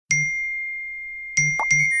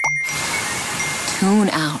Tune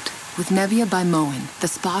out with Nebia by Moen, the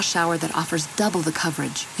spa shower that offers double the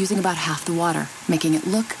coverage using about half the water, making it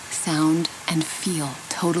look, sound, and feel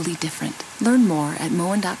totally different. Learn more at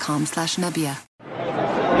moen.com/Nebia.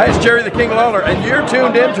 Hi, it's Jerry the King Lawler, and you're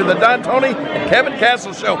tuned in to the Don Tony and Kevin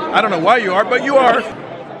Castle Show. I don't know why you are, but you are.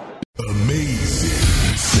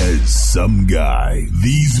 Amazing, says some guy.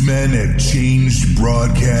 These men have changed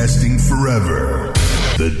broadcasting forever.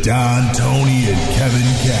 The Don Tony and Kevin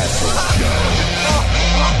Castle Show.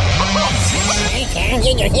 Hey, Kev,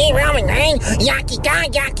 you hear Roman Reigns? Yaki-ga,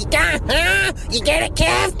 huh? You get it,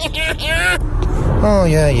 Kev? Oh,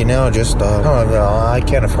 yeah, I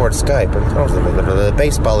can't afford Skype. The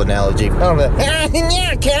baseball analogy.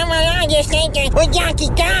 Yeah, Kev, I just thinking, with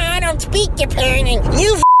Yaki-ga, I don't speak Japan, and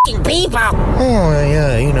you f***ing people. Oh,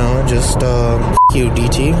 yeah, you,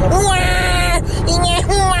 DT.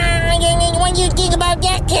 What do you think about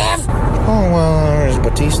that, Kev? Oh, well,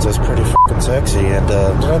 Batista's pretty fucking sexy, and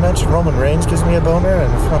did I mention Roman Reigns gives me a boner?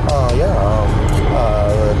 And,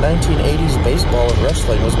 1980s baseball and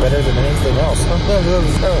wrestling was better than anything else.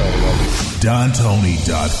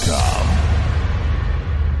 DonTony.com.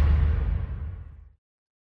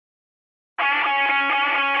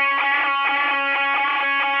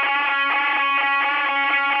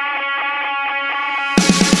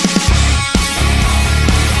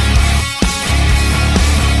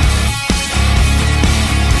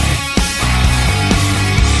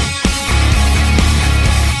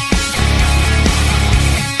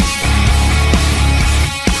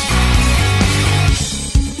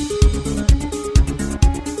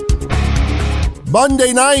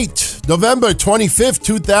 Monday night, November 25th,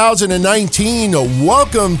 2019.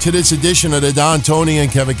 Welcome to this edition of the Don Tony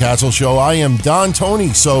and Kevin Castle Show. I am Don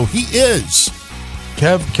Tony, so he is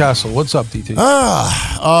Kev Castle. What's up, DT?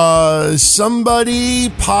 Somebody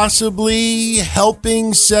possibly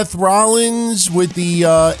helping Seth Rollins with the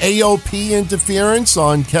AOP interference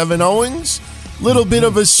on Kevin Owens. Little bit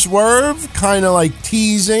of a swerve, kind of like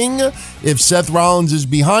teasing if Seth Rollins is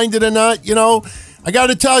behind it or not. I got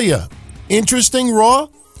to tell you, interesting Raw,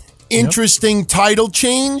 interesting title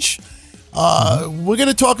change. We're going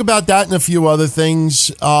to talk about that and a few other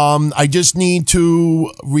things. I just need to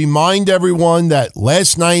remind everyone that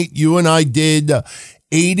last night you and I did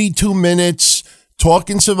 82 minutes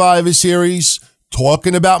talking Survivor Series,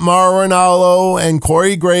 talking about Mauro Ranallo and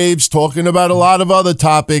Corey Graves, talking about a lot of other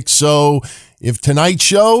topics. So if tonight's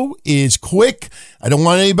show is quick, I don't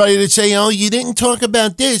want anybody to say, oh, you didn't talk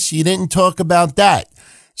about this, you didn't talk about that.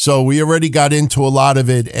 So we already got into a lot of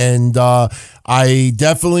it, and I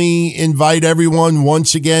definitely invite everyone,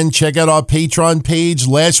 once again, check out our Patreon page.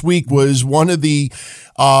 Last week was one of the,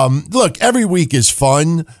 look, every week is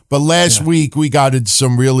fun, but last week we got into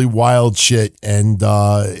some really wild shit, and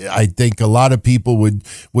I think a lot of people would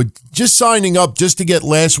just signing up just to get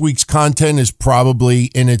last week's content is probably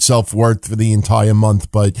in itself worth for the entire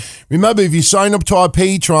month. But remember, if you sign up to our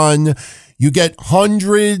Patreon, you get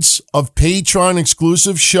hundreds of Patreon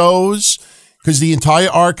exclusive shows because the entire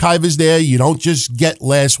archive is there. You don't just get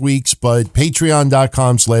last week's, but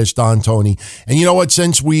patreon.com/Don Tony. And you know what?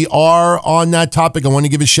 Since we are on that topic, I want to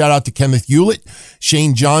give a shout out to Kenneth Hewlett,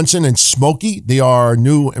 Shane Johnson, and Smokey. They are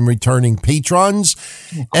new and returning patrons.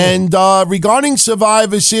 Oh, cool. And regarding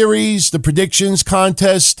Survivor Series, the predictions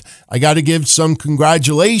contest, I got to give some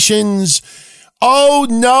congratulations. Oh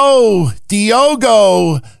no,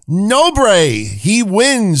 Diogo Nobre. He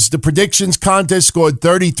wins the predictions contest, scored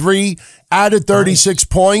 33 out of 36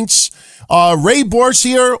 points. Ray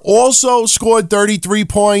Borsier also scored 33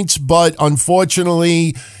 points, but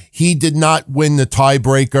unfortunately, he did not win the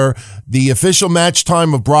tiebreaker. The official match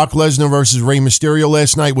time of Brock Lesnar versus Rey Mysterio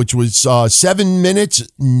last night, which was 7 minutes,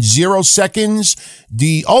 0 seconds.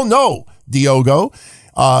 Diogo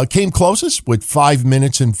came closest with 5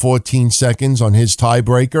 minutes and 14 seconds on his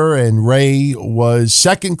tiebreaker, and Ray was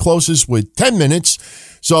second closest with 10 minutes.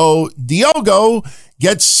 So Diogo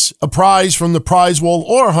gets a prize from the prize wall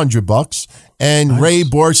or $100, and nice. Ray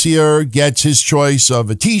Borsier gets his choice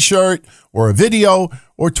of a T-shirt or a video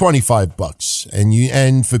or $25.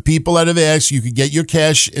 And for people that have asked, you could get your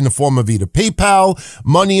cash in the form of either PayPal,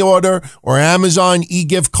 money order, or Amazon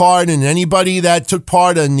e-gift card. And anybody that took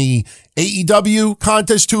part in the AEW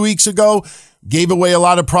contest 2 weeks ago gave away a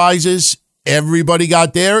lot of prizes. Everybody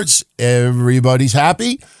got theirs. Everybody's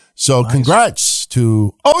happy. So nice. Congrats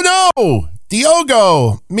to,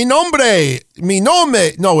 Diogo, mi nome.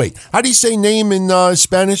 No, wait. How do you say name in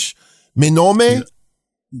Spanish? Mi nome?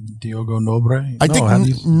 Diogo Nobre? I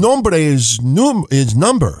think nombre is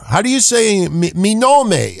number. How do you say mi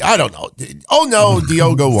nome? I don't know. Oh, no,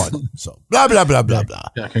 Diogo won. So, blah, blah, blah, blah, blah.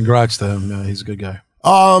 Yeah, congrats to him. He's a good guy.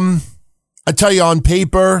 I I tell you, on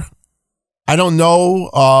paper, I don't know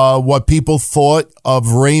what people thought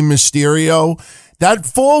of Rey Mysterio. That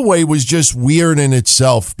four-way was just weird in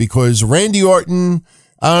itself because Randy Orton,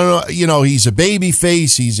 I don't know, you know, he's a baby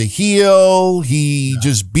face, he's a heel, he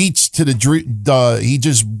just beats to he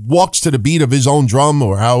just walks to the beat of his own drum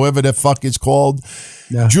or however the fuck it's called.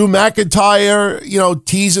 Yeah. Drew McIntyre, you know,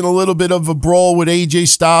 teasing a little bit of a brawl with AJ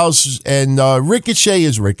Styles, and Ricochet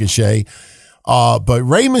is Ricochet. But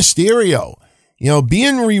Rey Mysterio, you know,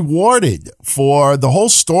 being rewarded for the whole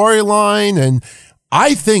storyline, and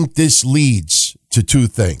I think this leads to two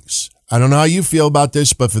things. I don't know how you feel about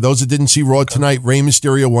this, but for those that didn't see Raw tonight, Rey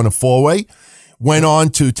Mysterio won a four-way, went on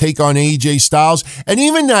to take on AJ Styles, and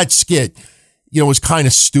even that skit, you know, was kind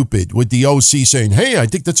of stupid with the OC saying, hey, I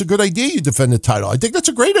think that's a good idea you defend the title. I think that's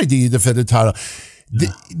a great idea you defend the title.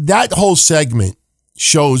 Yeah. That whole segment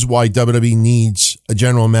shows why WWE needs a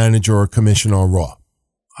general manager or commissioner on Raw.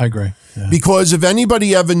 I agree. Yeah. Because if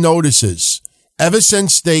anybody ever notices, ever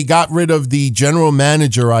since they got rid of the general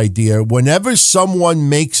manager idea, whenever someone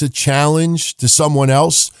makes a challenge to someone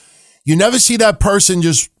else, you never see that person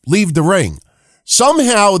just leave the ring.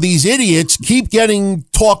 Somehow these idiots keep getting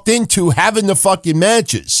talked into having the fucking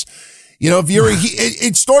matches. You know, if you're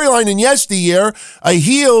it's storyline in yesteryear, a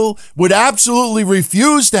heel would absolutely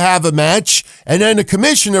refuse to have a match, and then the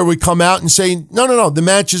commissioner would come out and say, no, the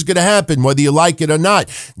match is going to happen, whether you like it or not.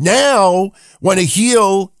 Now, when a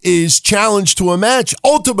heel is challenged to a match,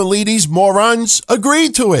 ultimately these morons agree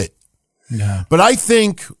to it. Yeah. But I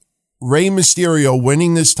think Rey Mysterio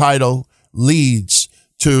winning this title leads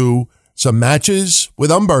to some matches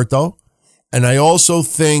with Humberto, and I also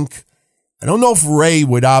think, I don't know if Rey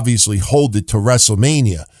would obviously hold it to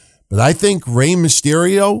WrestleMania, but I think Rey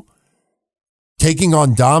Mysterio taking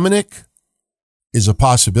on Dominic is a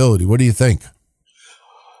possibility. What do you think? I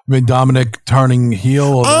mean, Dominic turning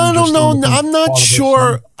heel? I don't know. I'm not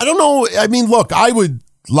sure. I don't know. I mean, look, I would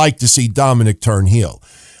like to see Dominic turn heel.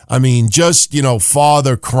 I mean, just, you know,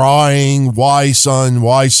 father crying, why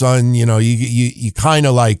son, you know, you kind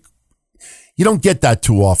of like, you don't get that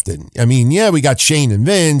too often. I mean, yeah, we got Shane and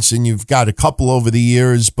Vince, and you've got a couple over the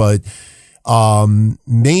years, but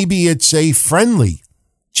maybe it's a friendly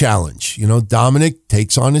challenge. You know, Dominic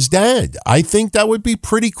takes on his dad. I think that would be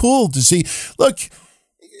pretty cool to see. Look,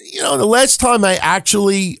 you know, the last time I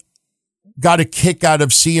actually got a kick out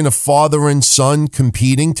of seeing a father and son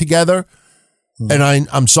competing together, and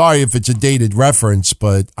I'm sorry if it's a dated reference,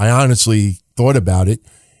 but I honestly thought about it.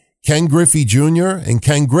 Ken Griffey Jr. and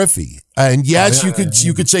Ken Griffey. And yes,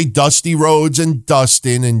 you could say Dusty Rhodes and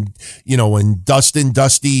Dustin, and, you know, when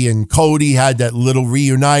Dusty and Cody had that little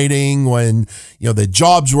reuniting when, you know, the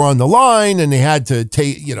jobs were on the line and they had to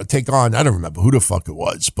take on, I don't remember who the fuck it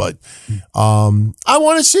was, but I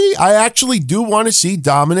actually do want to see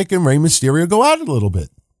Dominic and Rey Mysterio go at it a little bit.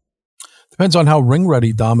 Depends on how ring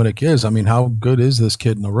ready Dominic is. I mean, how good is this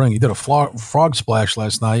kid in the ring? He did a frog splash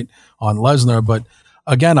last night on Lesnar, but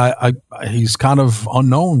again, he's kind of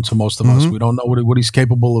unknown to most of us. We don't know what he's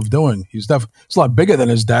capable of doing. He's a lot bigger than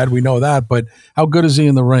his dad. We know that, but how good is he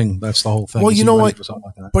in the ring? That's the whole thing. Well, you know what?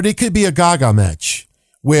 Like but it could be a Gaga match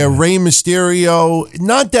where Rey Mysterio,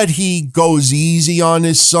 not that he goes easy on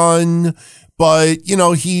his son, but, you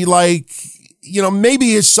know, he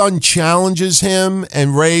maybe his son challenges him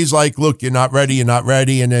and Rey's like, look, you're not ready.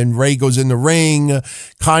 And then Rey goes in the ring,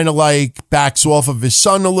 kind of like backs off of his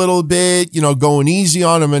son a little bit, you know, going easy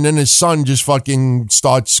on him. And then his son just fucking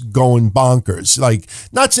starts going bonkers. Like,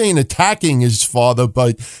 not saying attacking his father,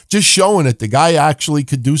 but just showing it. The guy actually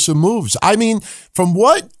could do some moves. I mean, from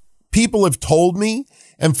what people have told me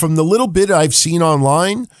and from the little bit I've seen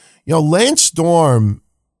online, you know, Lance Storm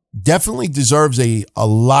definitely deserves a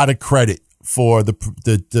lot of credit for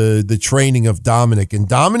the training of Dominic. And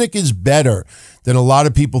Dominic is better than a lot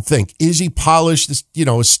of people think. Is he polished, you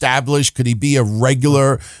know, established? Could he be a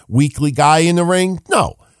regular weekly guy in the ring?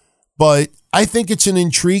 No. But I think it's an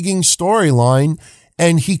intriguing storyline,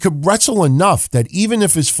 and he could wrestle enough that even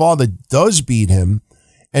if his father does beat him,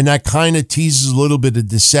 and that kind of teases a little bit of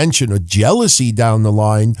dissension or jealousy down the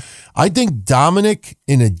line, I think Dominic,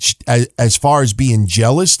 as far as being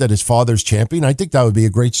jealous that his father's champion, I think that would be a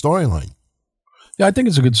great storyline. Yeah, I think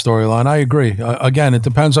it's a good storyline. I agree. Again, it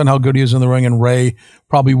depends on how good he is in the ring, and Rey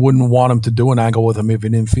probably wouldn't want him to do an angle with him if he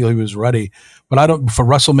didn't feel he was ready. But for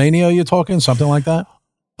WrestleMania, you're talking something like that?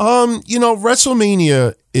 You know,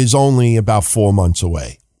 WrestleMania is only about 4 months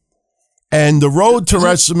away. And the road to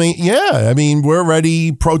WrestleMania, yeah, I mean, we're already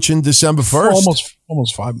approaching December 1st.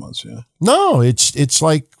 Almost 5 months, yeah. No, it's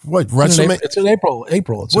like, what, WrestleMania? It's in April.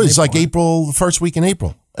 It's like April, the first week in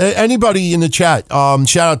April. Anybody in the chat,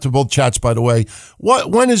 shout out to both chats, by the way.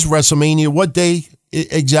 When is WrestleMania? What day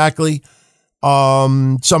exactly?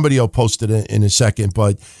 Somebody will post it in a second,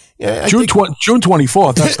 but yeah, June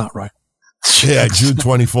 24th. That's not right. Yeah, June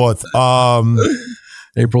 24th.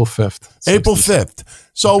 April 5th. April 5th.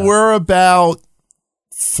 So we're about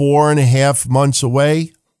 4.5 months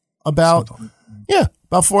away. About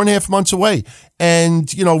 4.5 months away.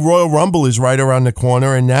 And, Royal Rumble is right around the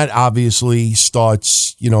corner, and that obviously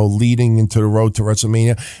starts, leading into the road to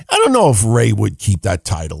WrestleMania. I don't know if Ray would keep that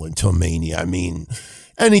title until Mania. I mean,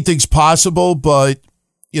 anything's possible, but,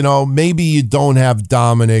 maybe you don't have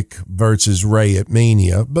Dominic versus Ray at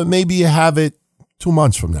Mania, but maybe you have it 2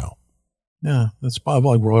 months from now. Yeah, that's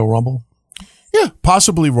probably like Royal Rumble. Yeah,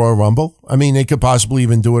 possibly Royal Rumble. I mean, they could possibly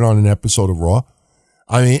even do it on an episode of Raw.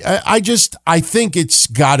 I mean, I think it's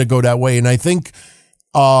got to go that way. And I think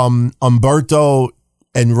Humberto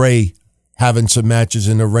and Ray having some matches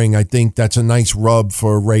in the ring, I think that's a nice rub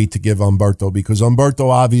for Ray to give Humberto, because Humberto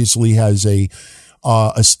obviously has a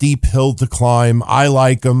steep hill to climb. I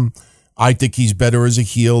like him. I think he's better as a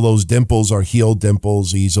heel. Those dimples are heel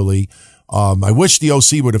dimples easily. I wish the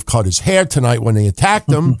OC would have cut his hair tonight when they attacked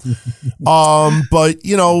him. But,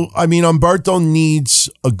 Humberto needs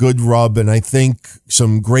a good rub, and I think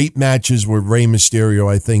some great matches with Rey Mysterio,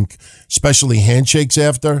 I think, especially handshakes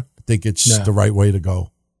after, I think it's the right way to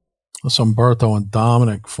go. Humberto and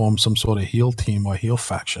Dominic form some sort of heel team or heel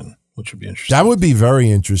faction, which would be interesting. That would be very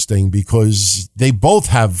interesting, because they both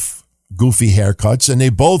have goofy haircuts, and they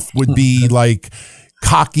both would be like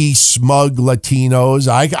cocky, smug Latinos.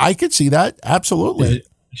 I could see that. Absolutely. Yeah,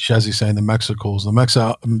 Shazzy saying the Mexicools, the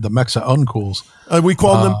Mexa uncools. We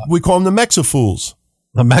call them the Mexifools.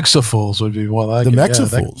 The Mexifools would be more like the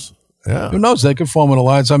Mexifools. Yeah. Who knows? They could form an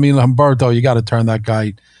alliance. I mean, Humberto, you got to turn that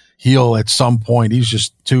guy heel at some point. He's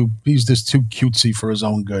just too cutesy for his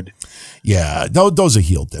own good. Yeah, those are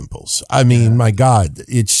heel dimples. I mean, my God,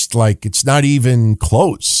 it's like, it's not even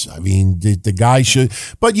close. I mean, the guy should,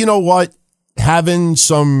 but you know what? Having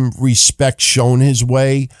some respect shown his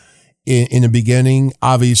way in the beginning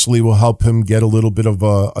obviously will help him get a little bit of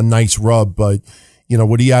a nice rub. But,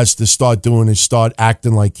 what he has to start doing is start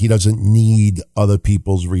acting like he doesn't need other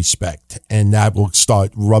people's respect. And that will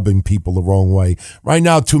start rubbing people the wrong way. Right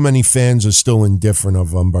now, too many fans are still indifferent of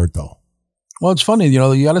Humberto. Well, it's funny,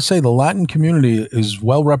 you got to say the Latin community is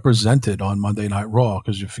well represented on Monday Night Raw,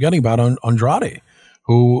 because you're forgetting about Andrade,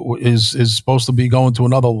 who is supposed to be going to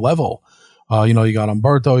another level. You got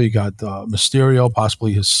Humberto, you got Mysterio,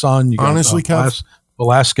 possibly his son. You got, honestly, Kev,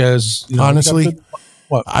 Velasquez. Honestly,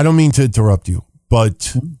 what? I don't mean to interrupt you,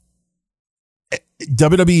 but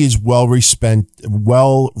WWE is well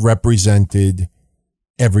represented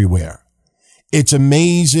everywhere. It's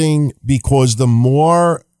amazing, because the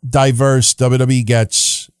more diverse WWE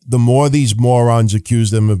gets, the more these morons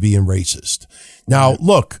accuse them of being racist. Now,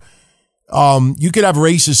 look. You could have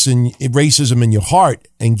racism in your heart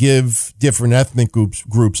and give different ethnic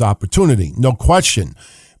groups opportunity, no question.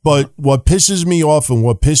 But what pisses me off, and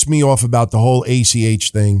what pissed me off about the whole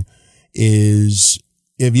ACH thing, is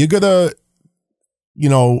if you're gonna,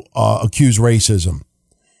 accuse racism,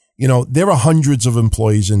 there are hundreds of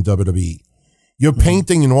employees in WWE. You're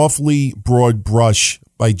painting an awfully broad brush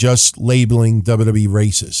by just labeling WWE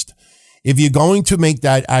racist. If you're going to make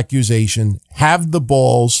that accusation, have the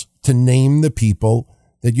balls to name the people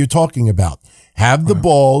that you're talking about. Have the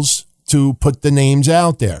balls to put the names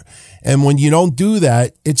out there. And when you don't do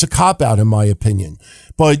that, it's a cop-out, in my opinion.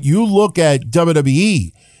 But you look at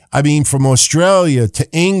WWE, I mean, from Australia to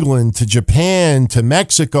England to Japan to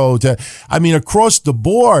Mexico across the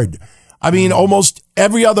board. I mean, almost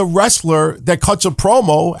every other wrestler that cuts a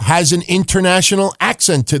promo has an international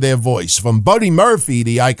accent to their voice, from Buddy Murphy,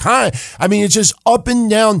 the icon. I mean, it's just up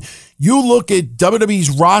and down. You look at WWE's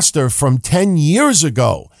roster from 10 years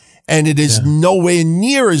ago, and it is nowhere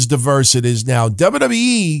near as diverse as it is now.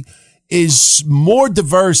 WWE is more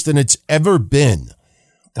diverse than it's ever been.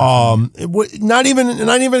 Not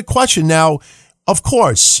even a question. Now, of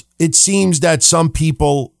course, it seems that some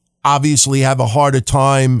people obviously have a harder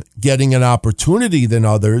time getting an opportunity than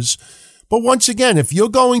others. But once again, if you're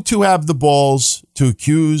going to have the balls to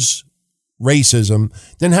accuse racism,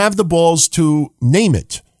 then have the balls to name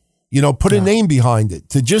it. Put a name behind it.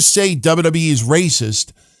 To just say WWE is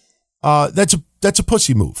racist, that's a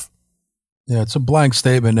pussy move. Yeah, it's a blank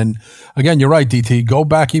statement. And again, you're right, DT. Go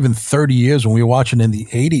back even 30 years when we were watching in the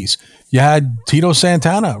 80s. You had Tito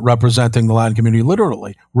Santana representing the Latin community,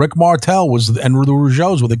 literally. Rick Martel and the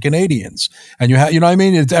Rougeaus were the Canadians. And you had, you know what I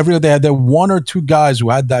mean? It's they had their one or two guys who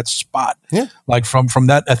had that spot, like from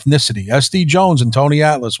that ethnicity. S.D. Jones and Tony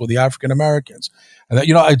Atlas were the African Americans. And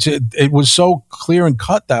that, it was so clear and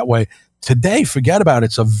cut that way. Today, forget about it.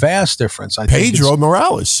 It's a vast difference. Pedro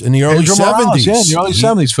Morales in the early 70s. Morales, in the early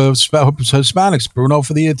 70s for Hispanics, Bruno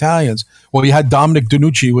for the Italians. Well, you had Dominic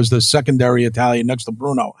DiNucci was the secondary Italian next to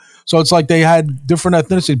Bruno. So it's like they had different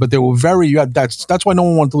ethnicities, but they were that's why no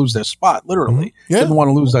one wanted to lose their spot, literally. Didn't want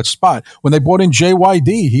to lose that spot. When they brought in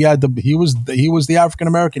JYD, he was the African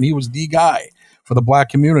American. He was the guy for the black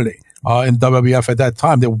community. In WWF at that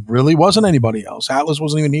time, there really wasn't anybody else. Atlas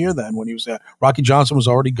wasn't even here then when he was there. Rocky Johnson was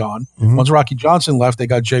already gone. Once Rocky Johnson left, they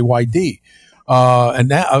got JYD. And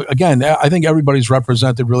now, again, I think everybody's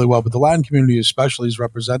represented really well, but the Latin community especially is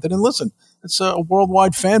represented. And listen, it's a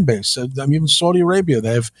worldwide fan base. Even Saudi Arabia,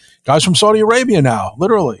 they have guys from Saudi Arabia now,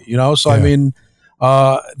 literally. So I mean,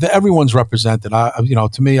 everyone's represented. To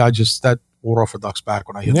me, that water off a duck's back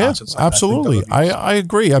when I hear nonsense like absolutely. that. I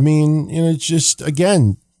agree. I mean, it's just,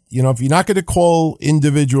 again, if you're not going to call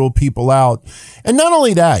individual people out, and not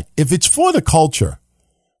only that, if it's for the culture,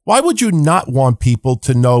 why would you not want people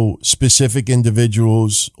to know specific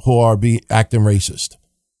individuals who are acting racist?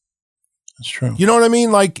 That's true. You know what I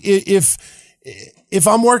mean? Like if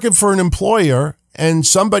I'm working for an employer and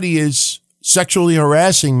somebody is sexually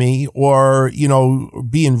harassing me or,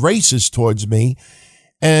 being racist towards me,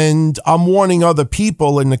 and I'm warning other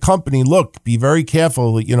people in the company, look, be very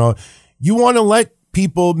careful. You want to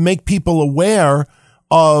make people aware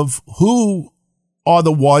of who are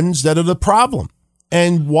the ones that are the problem.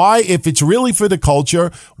 And why, if it's really for the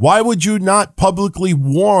culture, why would you not publicly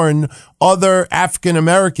warn other African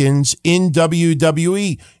Americans in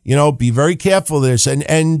WWE? Be very careful of this.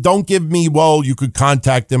 And don't give me, you could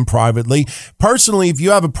contact them privately. Personally, if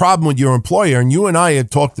you have a problem with your employer, and you and I have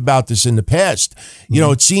talked about this in the past,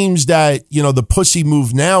 it seems that, the pussy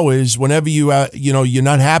move now is whenever you're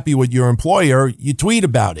not happy with your employer, you tweet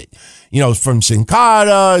about it. From Sin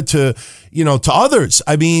Cara to others.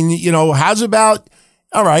 I mean, how's about,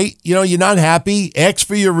 all right, you're not happy, ask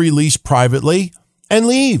for your release privately and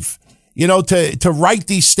leave. To write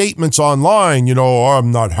these statements online,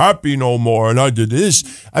 I'm not happy no more and I did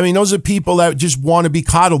this. I mean, those are people that just want to be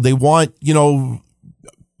coddled. They want, human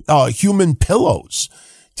pillows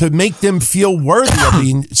to make them feel worthy. I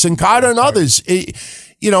mean, Sin Cara and others,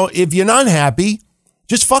 if you're not happy,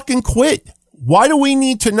 just fucking quit. Why do we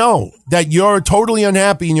need to know that you're totally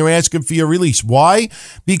unhappy and you're asking for your release? Why?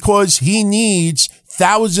 Because he needs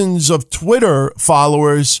thousands of Twitter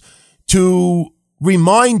followers to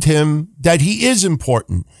remind him that he is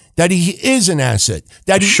important, that he is an asset,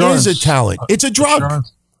 that he is a talent. It's a drug.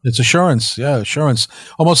 Assurance. It's assurance. Yeah, assurance.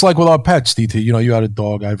 Almost like with our pets, DT. You had a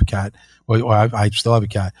dog. I have a cat. Well, I still have a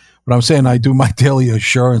cat. But I'm saying I do my daily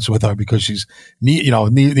assurance with her because she's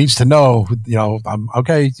needs to know, I'm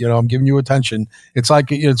okay. I'm giving you attention. It's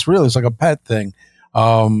like, it's like a pet thing.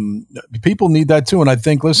 People need that too. And I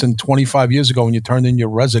think, listen, 25 years ago when you turned in your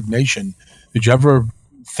resignation, did you ever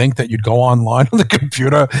think that you'd go online on the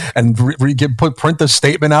computer and print the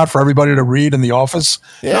statement out for everybody to read in the office?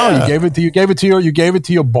 Yeah. No, you gave it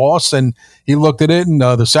to your boss, and he looked at it, and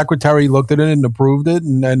the secretary looked at it and approved it,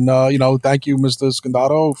 and then thank you, Mr.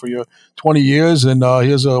 Scandato, for your 20 years, and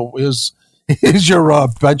here's your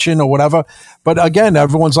pension or whatever. But again,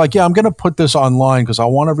 everyone's like, yeah, I'm going to put this online because I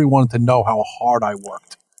want everyone to know how hard I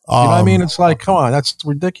worked. You know what I mean? It's like, come on, that's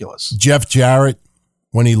ridiculous. Jeff Jarrett,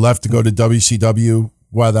 when he left to go to WCW,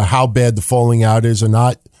 whether how bad the falling out is or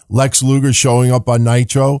not, Lex Luger showing up on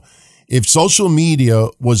Nitro. If social media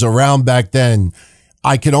was around back then,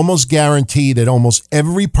 I can almost guarantee that almost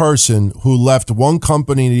every person who left one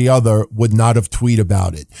company to the other would not have tweeted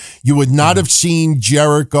about it. You would not have seen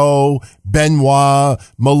Jericho, Benoit,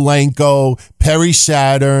 Malenko, Perry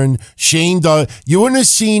Saturn, Shane Doug. You wouldn't have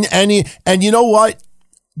seen any. And you know what?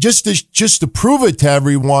 Just to prove it to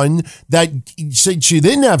everyone that since you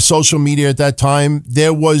didn't have social media at that time,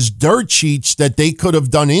 there was dirt sheets that they could have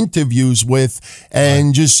done interviews with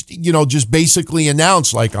and just basically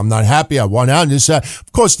announce, like, I'm not happy, I want out. And this,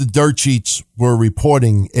 of course, the dirt sheets were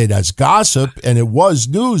reporting it as gossip and it was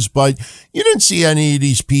news, but you didn't see any of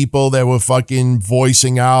these people that were fucking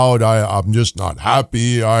voicing out, I'm just not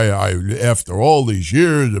happy. I after all these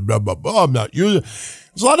years, blah, blah, blah, I'm not using.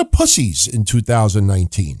 There's a lot of pussies in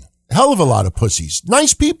 2019. Hell of a lot of pussies.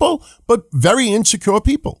 Nice people, but very insecure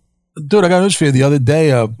people. Dude, I got news for you. The other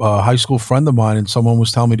day, a high school friend of mine and someone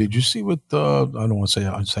was telling me, did you see what, I don't want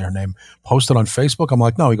to say her name, posted on Facebook? I'm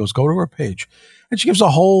like, no. He goes, go to her page. And she gives a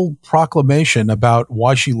whole proclamation about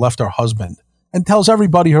why she left her husband and tells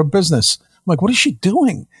everybody her business. I'm like, what is she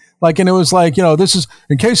doing? Like, and it was like, this is,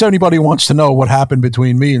 in case anybody wants to know what happened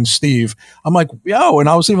between me and Steve, I'm like, yo, and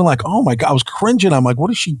I was even like, oh my God, I was cringing. I'm like,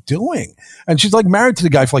 what is she doing? And she's like married to the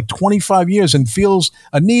guy for like 25 years and feels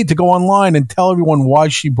a need to go online and tell everyone why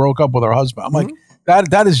she broke up with her husband. I'm like,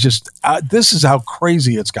 that is just, this is how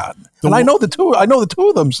crazy it's gotten. And I know the two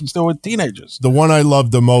of them since they were teenagers. The one I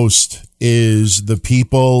love the most is the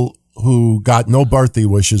people who got no birthday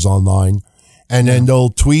wishes online, and then they'll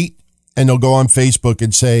tweet and they'll go on Facebook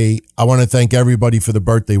and say, I want to thank everybody for the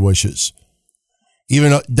birthday wishes.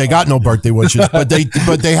 Even though they got no birthday wishes, but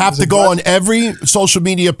they have to go on every social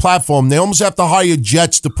media platform. They almost have to hire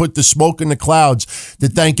jets to put the smoke in the clouds to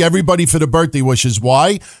thank everybody for the birthday wishes.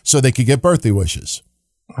 Why? So they could get birthday wishes.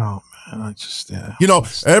 Oh, man, I just,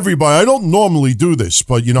 everybody, I don't normally do this,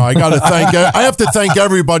 but, I got to I have to thank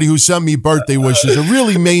everybody who sent me birthday wishes. It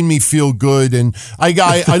really made me feel good. And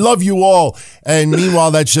I love you all. And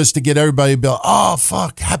meanwhile, that's just to get everybody to be like, oh,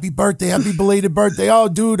 fuck, happy birthday, happy belated birthday. Oh,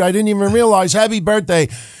 dude, I didn't even realize. Happy birthday.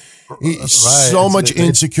 Right. So much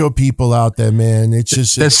insecure people out there, man. It's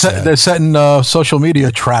just they're setting social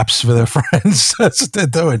media traps for their friends. That's what they're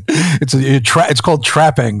doing. It's called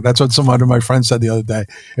trapping. That's what one of my friends said the other day.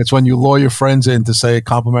 It's when you lure your friends in to say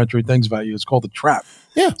complimentary things about you. It's called a trap.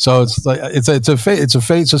 Yeah. So it's like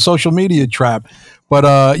it's a social media trap. But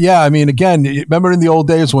I mean, again, remember in the old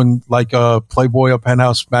days when like Playboy or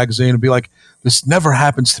Penthouse magazine would be like, this never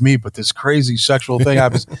happens to me, but this crazy sexual thing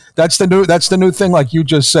happens. That's the new thing, like you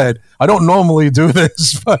just said. I don't normally do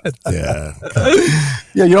this, but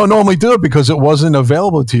you don't normally do it because it wasn't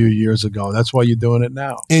available to you years ago. That's why you're doing it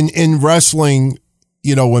now. In wrestling,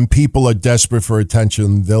 when people are desperate for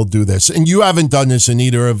attention, they'll do this. And you haven't done this, and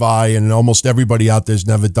neither have I, and almost everybody out there's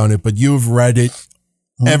never done it, but you've read it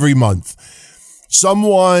every month.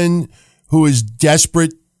 Someone who is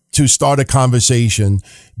desperate to start a conversation,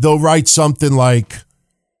 they'll write something like,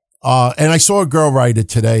 and I saw a girl write it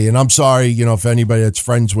today, and I'm sorry, if anybody that's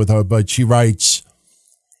friends with her, but she writes,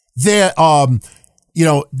 the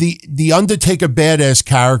Undertaker badass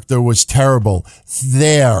character was terrible.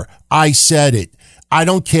 There, I said it. I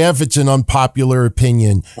don't care if it's an unpopular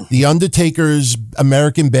opinion. The Undertaker's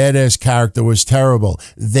American badass character was terrible.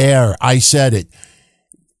 There, I said it.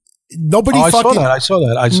 I saw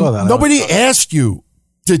that. Nobody asked you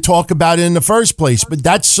to talk about it in the first place, but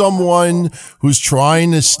that's someone who's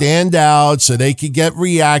trying to stand out so they could get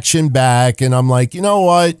reaction back. And I'm like, you know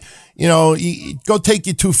what? Go take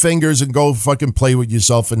your two fingers and go fucking play with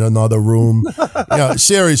yourself in another room.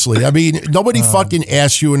 Seriously. I mean, nobody fucking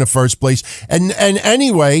asked you in the first place. And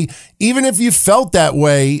anyway, even if you felt that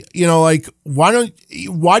way, like, why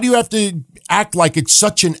do you have to act like it's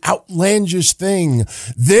such an outlandish thing?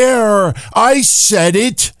 There, I said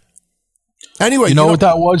it. Anyway, you know what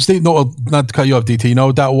that was? No, not to cut you off, DT. You know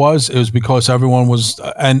what that was? It was because everyone was,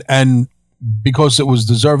 and because it was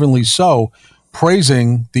deservingly so,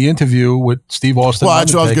 praising the interview with Steve Austin. Well,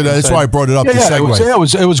 that's why I brought it up.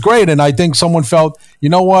 It was great, and I think someone felt, you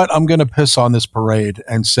know what? I'm going to piss on this parade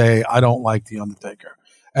and say I don't like the Undertaker.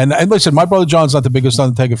 And listen, my brother John's not the biggest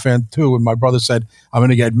Undertaker fan too, and my brother said I'm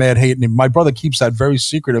going to get mad hate, and my brother keeps that very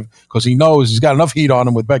secretive because he knows he's got enough heat on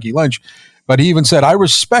him with Becky Lynch. But he even said, I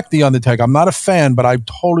respect the Undertaker. I'm not a fan, but I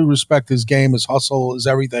totally respect his game, his hustle, his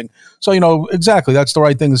everything. So, exactly, that's the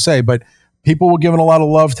right thing to say. But people were giving a lot of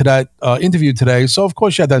love to that interview today. So, of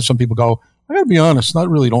course, you had to have some people go, I got to be honest, I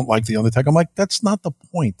really don't like the Undertaker. I'm like, that's not the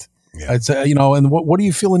point. Yeah. It's, and what do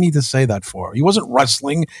you feel the need to say that for? He wasn't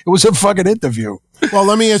wrestling. It was a fucking interview. Well,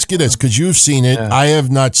 let me ask you this, because you've seen it. Yeah. I have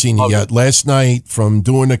not seen it yet. Last night from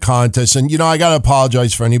doing the contest, and, I got to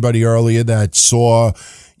apologize for anybody earlier that saw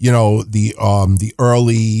the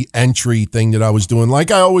early entry thing that I was doing. Like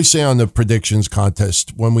I always say on the predictions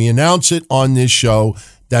contest, when we announce it on this show,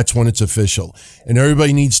 that's when it's official. And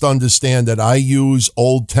everybody needs to understand that I use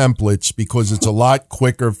old templates because it's a lot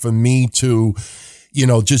quicker for me to,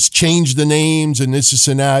 just change the names and this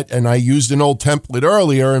and that. And I used an old template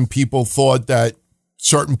earlier and people thought that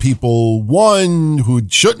certain people won who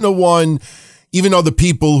shouldn't have won, even though the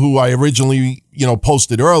people who I originally,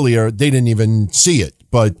 posted earlier, they didn't even see it.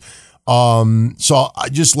 But So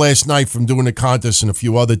just last night from doing the contest and a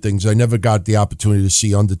few other things, I never got the opportunity to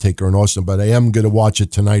see Undertaker in Austin, but I am going to watch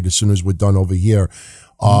it tonight as soon as we're done over here.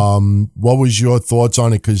 What was your thoughts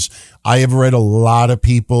on it? Because I have read a lot of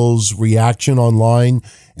people's reaction online,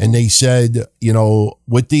 and they said, you know,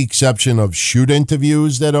 with the exception of shoot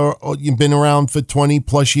interviews that are you've been around for 20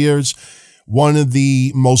 plus years, one of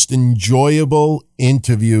the most enjoyable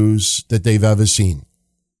interviews that they've ever seen.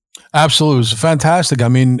 Absolutely. It was fantastic. I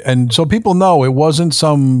mean, and so people know it wasn't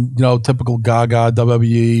some, you know, typical Gaga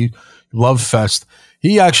WWE love fest.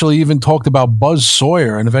 He actually even talked about Buzz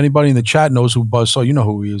Sawyer. And if anybody in the chat knows who Buzz Sawyer, you know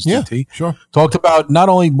who he is, yeah, DT. Sure. Talked about not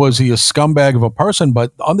only was he a scumbag of a person,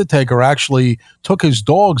 but Undertaker actually took his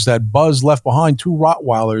dogs that Buzz left behind, 2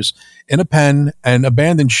 Rottweilers, in a pen and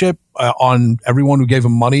abandoned ship on everyone who gave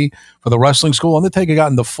him money for the wrestling school. Undertaker got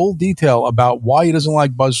into full detail about why he doesn't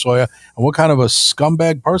like Buzz Sawyer and what kind of a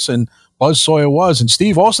scumbag person Buzz Sawyer was. And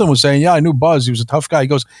Steve Austin was saying, yeah, I knew Buzz. He was a tough guy. He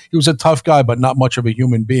goes, he was a tough guy, but not much of a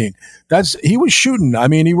human being. He was shooting. I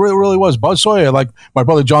mean, he really, really was. Buzz Sawyer, like my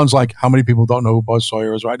brother John's like, how many people don't know who Buzz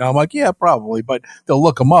Sawyer is right now? I'm like, yeah, probably, but they'll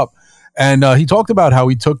look him up. And he talked about how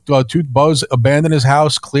he took Buzz, abandoned his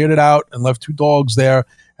house, cleared it out, and left 2 dogs there.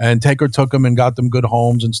 And Taker took him and got them good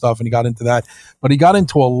homes and stuff, and he got into that. But he got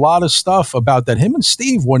into a lot of stuff about that. Him and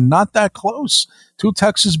Steve were not that close. 2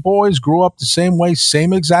 Texas boys, grew up the same way,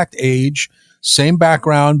 same exact age, same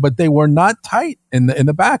background, but they were not tight in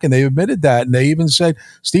the back, and they admitted that. And they even said,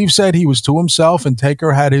 Steve said he was to himself, and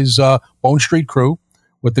Taker had his Bone Street crew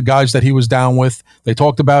with the guys that he was down with. They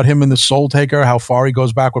talked about him and the Soul Taker, how far he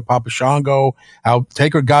goes back with Papa Shango, how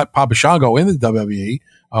Taker got Papa Shango in the WWE,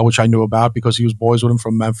 which I knew about because he was boys with him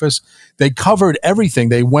from Memphis. They covered everything.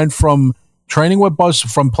 They went from training with Buzz,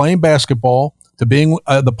 from playing basketball to being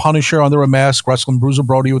the Punisher under a mask, wrestling Bruiser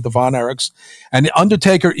Brody with the Von Erichs. And the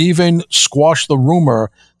Undertaker even squashed the rumor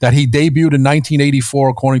that he debuted in 1984,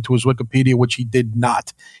 according to his Wikipedia, which he did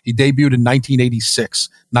not. He debuted in 1986.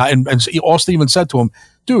 And Austin even said to him,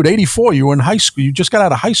 dude, 84, you were in high school. You just got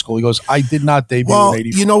out of high school. He goes, I did not debut in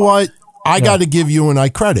 84. You know what? I got to give you and I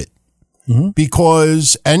credit.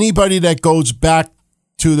 Because anybody that goes back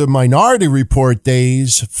to the Minority Report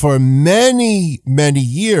days, for many, many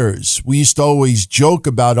years, we used to always joke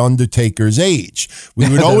about Undertaker's age. We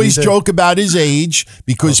would always joke about his age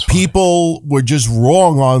because people were just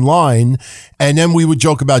wrong online. And then we would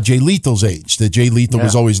joke about Jay Lethal's age, that Jay Lethal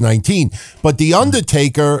was always 19. But the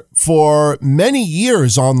Undertaker, for many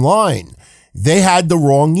years online, they had the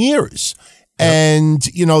wrong years. And,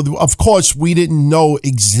 you know, of course, we didn't know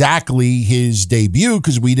exactly his debut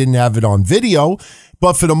because we didn't have it on video.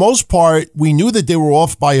 But for the most part, we knew that they were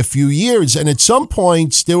off by a few years. And at some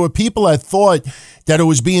points, there were people that thought that it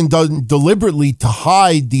was being done deliberately to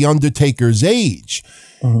hide the Undertaker's age.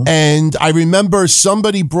 And I remember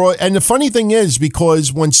somebody and the funny thing is,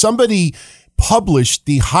 because when somebody published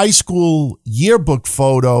the high school yearbook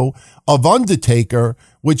photo of Undertaker,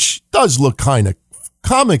 which does look kind of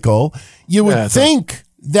comical, you would think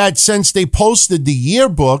that since they posted the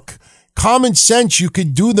yearbook, common sense, you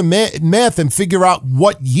could do the math and figure out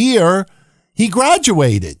what year he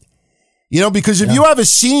graduated. You know, because if you have a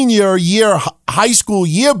senior year high school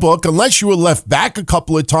yearbook, unless you were left back a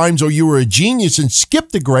couple of times or you were a genius and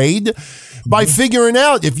skipped a grade, by figuring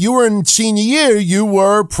out if you were in senior year, you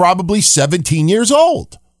were probably 17 years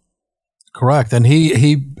old. Correct. And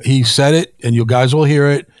he said it, and you guys will hear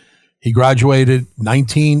it. He graduated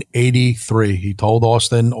 1983. He told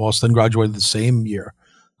Austin graduated the same year.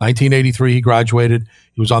 1983, he graduated.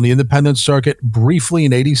 He was on the independent circuit briefly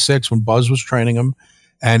in 86 when Buzz was training him.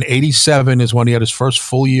 And 87 is when he had his first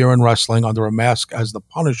full year in wrestling under a mask as the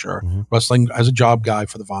Punisher, wrestling as a job guy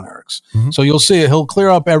for the Von Erichs. So you'll see it. He'll clear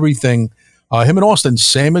up everything. Him and Austin,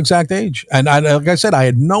 same exact age. And like I said, I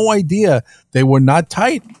had no idea they were not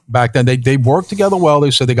tight back then. They worked together well. They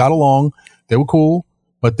said they got along. They were cool.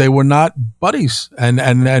 But they were not buddies. And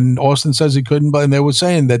Austin says he couldn't, and they were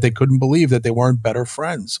saying that they couldn't believe that they weren't better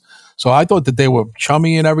friends. So I thought that they were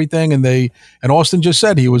chummy and everything. And Austin just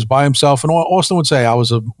said he was by himself. And Austin would say I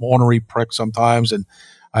was a ornery prick sometimes. And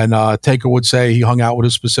Taker would say he hung out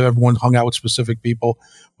with everyone hung out with specific people.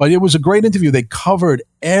 But it was a great interview. They covered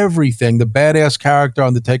everything. The badass character,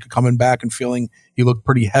 Undertaker coming back and feeling he looked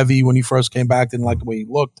pretty heavy when he first came back. Didn't like the way he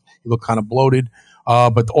looked. He looked kind of bloated.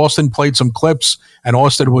 But Austin played some clips, and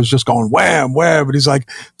Austin was just going wham, wham, and he's like,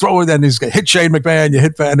 throw it, and he's hit Shane McMahon, you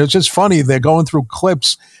hit, and it's just funny. They're going through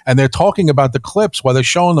clips, and they're talking about the clips while they're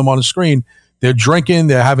showing them on the screen. They're drinking,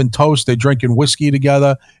 they're having toast, they're drinking whiskey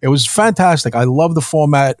together. It was fantastic. I love the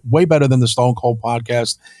format, way better than the Stone Cold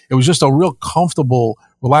podcast. It was just a real comfortable,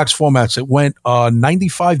 relaxed format. It went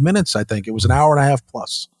 95 minutes, I think. It was an hour and a half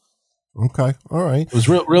plus. Okay. All right. It was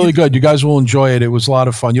really good. You guys will enjoy it. It was a lot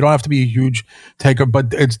of fun. You don't have to be a huge taker,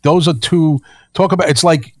 but those are two. Talk about. It's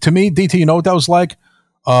like, to me, DT. You know what that was like?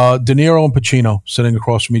 De Niro and Pacino sitting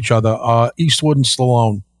across from each other. Eastwood and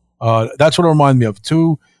Stallone. That's what it reminded me of.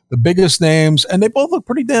 The biggest names, and they both look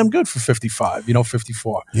pretty damn good for 55,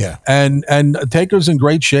 54. Yeah. And Taker's in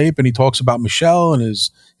great shape, and he talks about Michelle and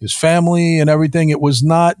his family and everything. It was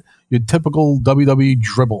not your typical WWE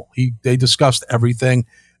dribble. They discussed everything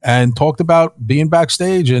and talked about being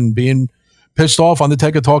backstage and being pissed off.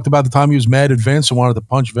 Undertaker talked about the time he was mad at Vince and wanted to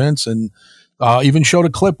punch Vince, and even showed a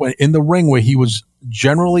clip in the ring where he was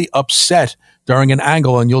generally upset during an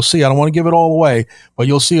angle, and you'll see, I don't want to give it all away, but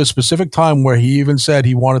you'll see a specific time where he even said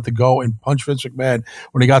he wanted to go and punch Vince McMahon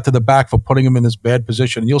when he got to the back for putting him in this bad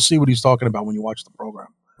position. And you'll see what he's talking about when you watch the program.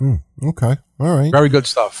 Okay. All right. Very good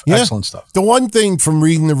stuff. Yeah. Excellent stuff. The one thing from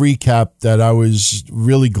reading the recap that I was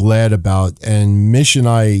really glad about, and Mish and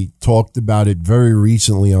I talked about it very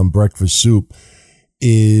recently on Breakfast Soup,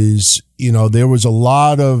 is, there was a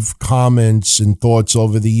lot of comments and thoughts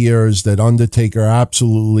over the years that Undertaker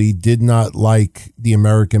absolutely did not like the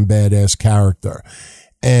American Badass character.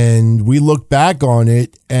 And we look back on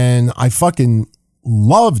it, and I fucking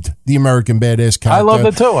loved the American Badass character. I loved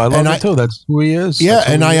it too. I love it too. That's who he is. Yeah,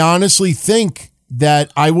 and I honestly think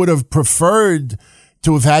that I would have preferred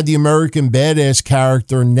to have had the American Badass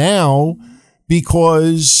character now,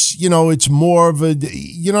 because, it's more of a,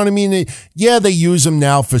 you know what I mean? Yeah, they use him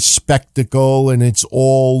now for spectacle, and it's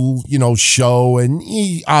all, show, and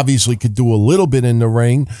he obviously could do a little bit in the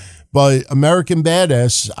ring, but American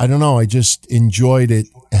Badass, I don't know, I just enjoyed it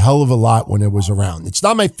a hell of a lot when it was around. It's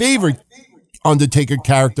not my favorite Undertaker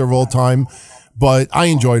character of all time, but I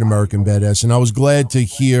enjoyed American Badass, and I was glad to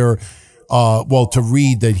hear, to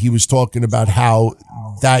read that he was talking about how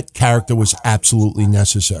that character was absolutely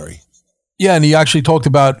necessary. Yeah, and he actually talked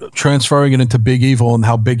about transferring it into Big Evil, and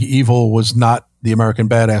how Big Evil was not the American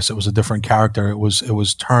Badass. It was a different character. It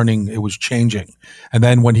was turning, it was changing. And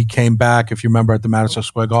then when he came back, if you remember at the Madison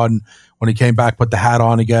Square Garden, when he came back, put the hat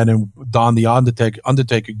on again and donned the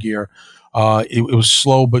Undertaker gear, it was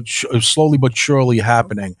slowly but surely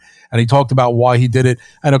happening. And he talked about why he did it.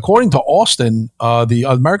 And according to Austin, the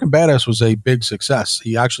American Badass was a big success.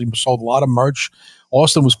 He actually sold a lot of merch.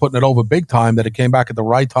 Austin was putting it over big time, that it came back at the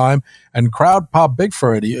right time, and crowd popped big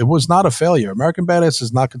for it. It was not a failure. American Badass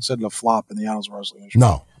is not considered a flop in the annals of wrestling.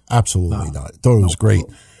 No, absolutely not. I thought it was great.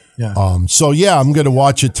 Yeah. I'm going to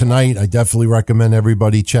watch it tonight. I definitely recommend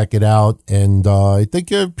everybody check it out, and I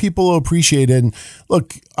think people will appreciate it. And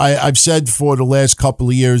look, I've said for the last couple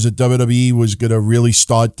of years that WWE was going to really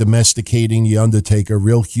start domesticating the Undertaker,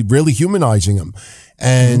 really humanizing him.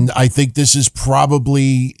 And I think this is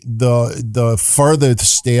probably the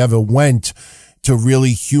furthest they ever went to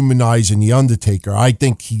really humanizing the Undertaker. I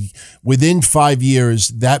think within 5 years,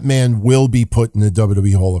 that man will be put in the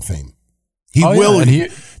WWE Hall of Fame. He will. Yeah,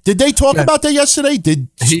 did they talk about that yesterday?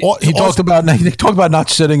 He talked about not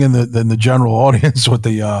sitting in the general audience with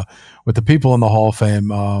the people in the Hall of Fame.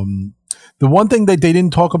 The one thing that he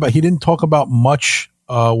didn't talk about much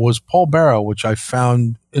was Paul Bearer, which I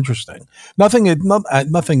found interesting. Nothing,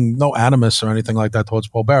 no animus or anything like that towards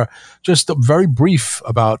Paul Bearer. Just very brief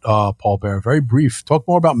about Paul Bearer. Very brief. Talk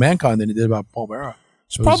more about Mankind than he did about Paul Bearer.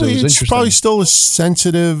 It's probably still a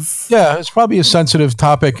sensitive. Yeah, it's probably a sensitive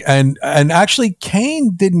topic, and actually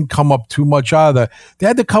Kane didn't come up too much either. They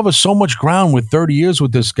had to cover so much ground with 30 years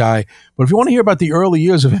with this guy. But if you want to hear about the early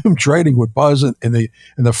years of him trading with Buzz in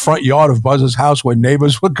the front yard of Buzz's house, where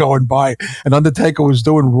neighbors were going by and Undertaker was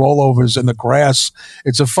doing rollovers in the grass,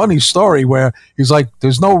 it's a funny story where he's like,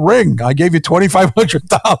 "There's no ring. I gave you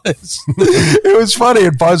 $2,500." It was funny,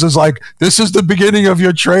 and Buzz is like, "This is the beginning of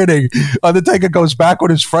your trading." Undertaker goes back with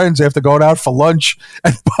his friends after going out for lunch,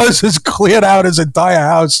 and Buzz has cleared out his entire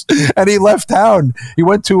house, and he left town. He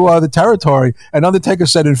went to the territory, and Undertaker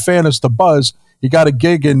said, in fairness to Buzz, he got a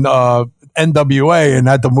gig in NWA and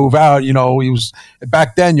had to move out. He was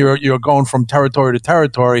back then. You're going from territory to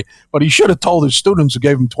territory, but he should have told his students who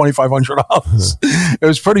gave him $2,500. It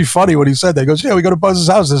was pretty funny when he said that. He goes, "Yeah, we go to Buzz's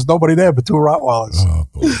house. There's nobody there but two Rottweilers." Oh,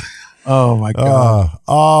 boy. Oh my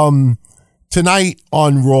God. Tonight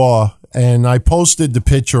on Raw. And I posted the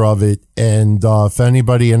picture of it, and if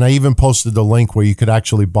anybody, and I even posted the link where you could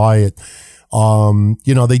actually buy it.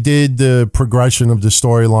 They did the progression of the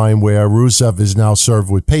storyline where Rusev is now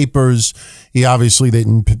served with papers. He obviously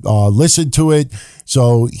didn't listen to it,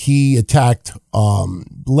 so he attacked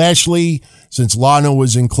Lashley. Since Lana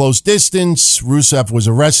was in close distance, Rusev was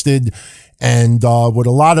arrested, and what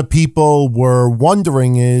a lot of people were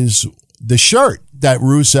wondering is the shirt that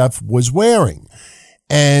Rusev was wearing.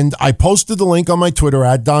 And I posted the link on my Twitter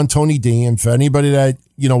at Don Tony D. And for anybody that,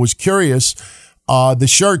 was curious, the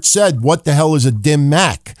shirt said, "What the hell is a dim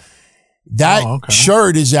Mac?" That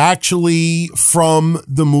shirt is actually from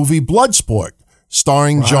the movie Bloodsport,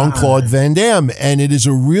 starring Jean-Claude Van Damme. And it is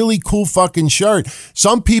a really cool fucking shirt.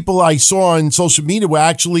 Some people I saw on social media were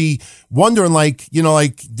actually wondering,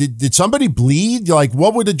 did somebody bleed? Like,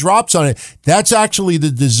 what were the drops on it? That's actually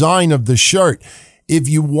the design of the shirt. If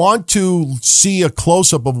you want to see a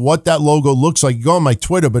close-up of what that logo looks like, you go on my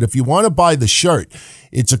Twitter. But if you want to buy the shirt,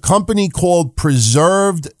 it's a company called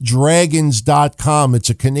PreservedDragons.com. It's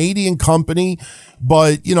a Canadian company,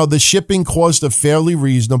 but, the shipping costs are fairly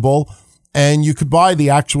reasonable. And you could buy the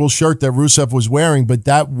actual shirt that Rusev was wearing, but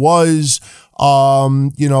that was, a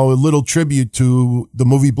little tribute to the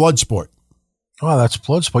movie Bloodsport. Oh, that's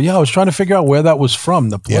Bloodsport. Yeah, I was trying to figure out where that was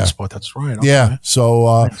from, the Bloodsport. Yeah. That's right. Okay. Yeah,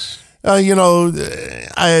 so... Nice.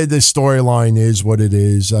 The storyline is what it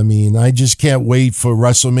is. I mean, I just can't wait for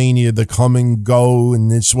WrestleMania to come and go in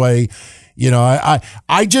this way.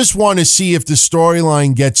 I just want to see if the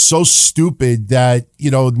storyline gets so stupid that,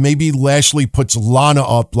 maybe Lashley puts Lana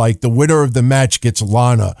up, like the winner of the match gets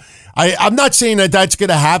Lana. I'm not saying that that's going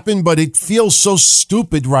to happen, but it feels so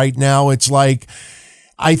stupid right now. It's like,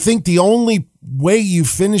 I think the only way you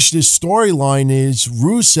finish this storyline is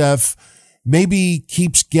Rusev maybe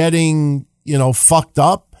keeps getting, fucked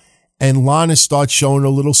up and Lana starts showing a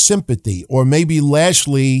little sympathy. Or maybe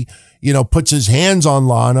Lashley, puts his hands on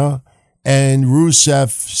Lana and Rusev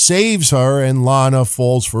saves her and Lana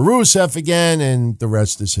falls for Rusev again and the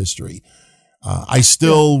rest is history. I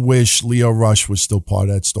still wish Lio Rush was still part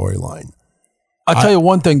of that storyline. I'll tell you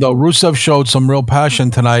one thing, though. Rusev showed some real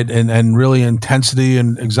passion tonight and really intensity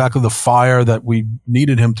and exactly the fire that we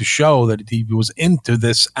needed him to show, that he was into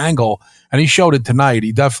this angle. And he showed it tonight.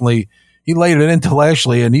 He laid it into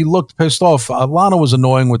Lashley, and he looked pissed off. Lana was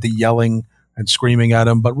annoying with the yelling and screaming at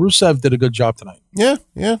him, but Rusev did a good job tonight. Yeah.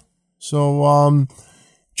 So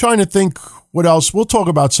trying to think what else. We'll talk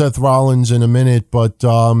about Seth Rollins in a minute, but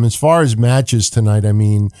as far as matches tonight, I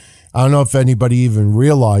mean, I don't know if anybody even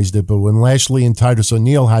realized it, but when Lashley and Titus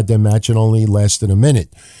O'Neil had their match, it only lasted a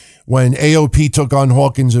minute. When AOP took on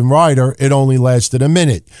Hawkins and Ryder, it only lasted a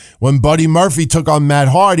minute. When Buddy Murphy took on Matt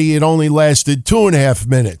Hardy, it only lasted 2.5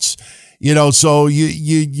 minutes. So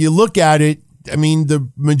you look at it, I mean, the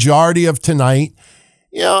majority of tonight,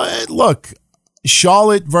 look,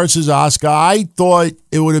 Charlotte versus Asuka, I thought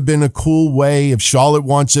it would have been a cool way if Charlotte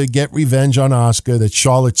wants to get revenge on Asuka, that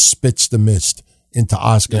Charlotte spits the mist into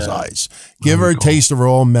Asuka's eyes. Give her a taste of her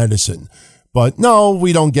own medicine. But no,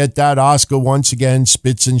 we don't get that. Asuka once again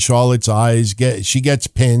spits in Charlotte's eyes. She gets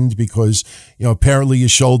pinned because, apparently your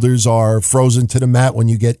shoulders are frozen to the mat when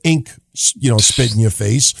you get ink, spit in your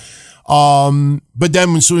face. But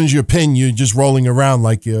then as soon as you're pinned, you're just rolling around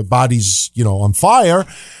like your body's, on fire.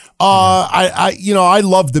 I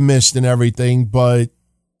love the mist and everything, but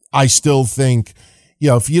I still think,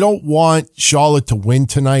 if you don't want Charlotte to win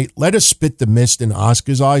tonight, let her spit the mist in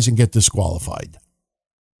Asuka's eyes and get disqualified.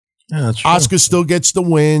 Yeah, that's true. Asuka still gets the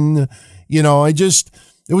win.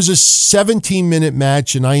 It was a 17-minute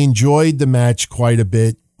match, and I enjoyed the match quite a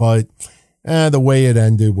bit, but the way it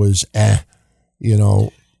ended was I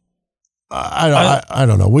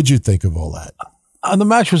don't know. What'd you think of all that? The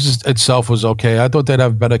match itself was okay. I thought they'd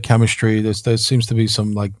have better chemistry. There seems to be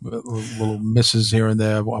some little misses here and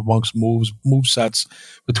there amongst move sets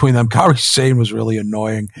between them. Kairi Sane was really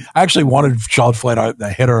annoying. I actually wanted Charlotte Flair to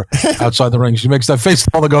hit her outside the ring. She makes that face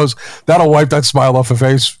that goes, that'll wipe that smile off her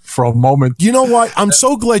face for a moment. You know what? I'm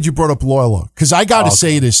so glad you brought up Loyola, because I got to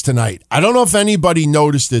say this tonight. I don't know if anybody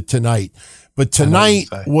noticed it tonight, but tonight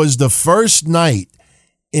was the first night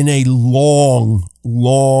in a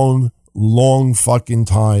long fucking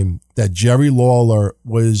time that Jerry Lawler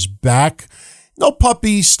was back. No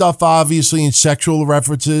puppy stuff, obviously, and sexual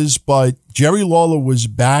references, but Jerry Lawler was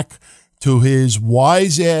back to his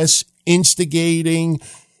wise ass instigating,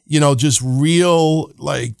 just real,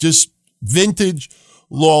 just vintage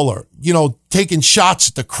Lawler, taking shots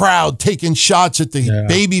at the crowd, taking shots at the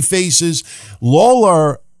baby faces.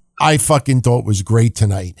 Lawler, I fucking thought was great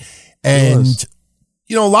tonight. And,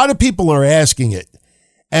 a lot of people are asking it.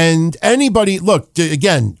 And anybody, look,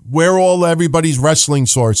 again, we're all everybody's wrestling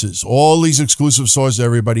sources, all these exclusive sources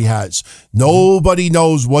everybody has. Nobody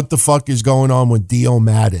knows what the fuck is going on with Dio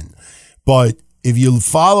Madden. But if you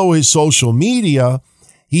follow his social media,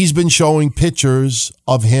 he's been showing pictures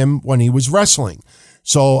of him when he was wrestling.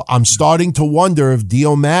 So I'm starting to wonder if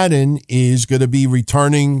Dio Madden is going to be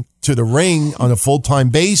returning to the ring on a full-time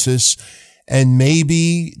basis. And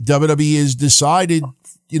maybe WWE has decided,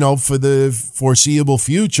 for the foreseeable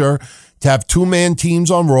future to have 2-man teams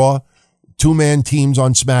on Raw, 2-man teams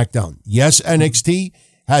on SmackDown. Yes, NXT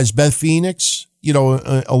has Beth Phoenix,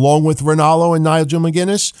 along with Ronaldo and Nigel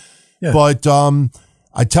McGuinness. Yeah. But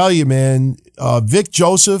I tell you, man, Vic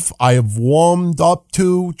Joseph, I have warmed up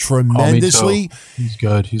to tremendously. Oh, he's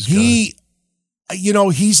good. He's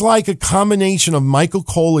like a combination of Michael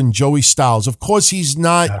Cole and Joey Styles. Of course, he's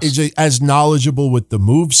not as knowledgeable with the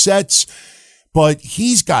movesets, but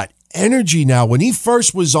he's got energy now. When he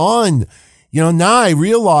first was on, now I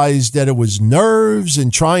realized that it was nerves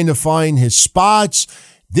and trying to find his spots.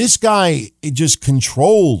 This guy, it just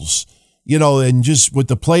controls, and just with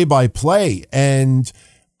the play-by-play. And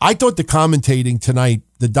I thought the commentating tonight,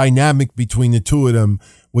 the dynamic between the two of them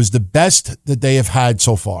was the best that they have had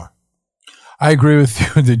so far. I agree with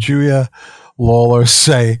you. Did you Lawler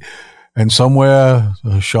say, and somewhere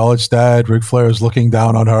Charlotte's dad, Ric Flair, is looking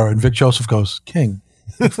down on her, and Vic Joseph goes, King,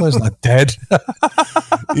 Ric Flair's not dead.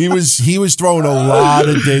 He was throwing a lot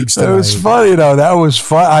of digs tonight. It was funny, though. That was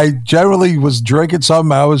fun. I generally was drinking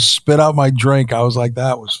something. I was spit out my drink. I was like,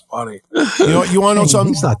 that was funny. You want to know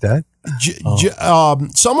something? He's not dead.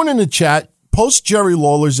 Someone in the chat, post Jerry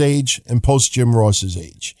Lawler's age and post Jim Ross's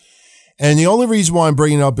age. And the only reason why I'm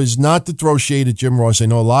bringing it up is not to throw shade at Jim Ross. I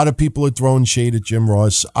know a lot of people are throwing shade at Jim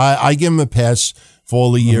Ross. I give him a pass for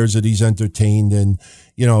all the years that he's entertained. And,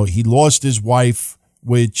 he lost his wife,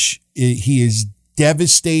 which he is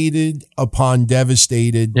devastated upon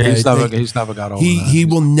devastated. Yeah, he's never got over that. He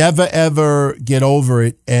will never, ever get over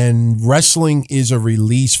it. And wrestling is a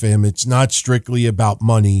release for him. It's not strictly about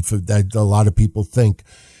money, for that a lot of people think.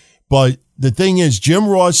 But the thing is, Jim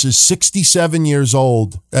Ross is 67 years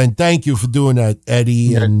old. And thank you for doing that,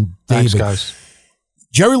 Eddie and David. Thanks, guys.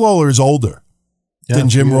 Jerry Lawler is older than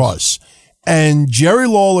Jim Ross. And Jerry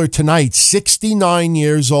Lawler tonight, 69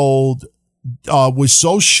 years old, was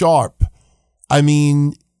so sharp. I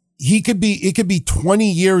mean, it could be 20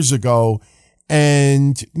 years ago,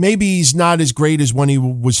 and maybe he's not as great as when he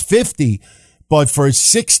was 50, but for a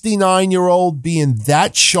 69-year-old being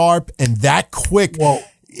that sharp and that quick,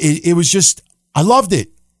 it was just, I loved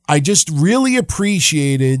it. I just really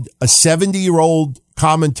appreciated a 70-year-old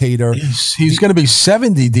commentator. He's going to be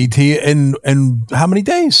 70, DT, in how many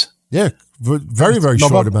days? Yeah, very, very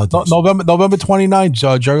short amount of days. November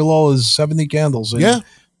 29th, Jerry Lawler is 70 candles. Yeah.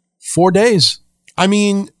 4 days. I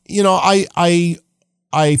mean, I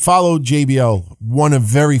follow JBL, one of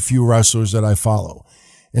very few wrestlers that I follow.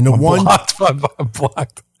 And the blocked.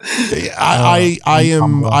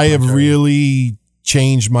 I have really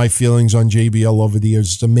changed my feelings on JBL over the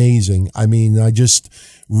years. It's amazing. I mean, I just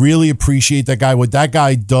really appreciate that guy. What that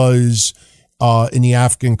guy does in the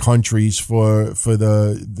African countries for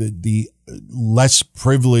the less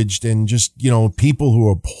privileged and just, people who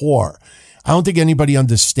are poor. I don't think anybody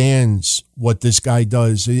understands what this guy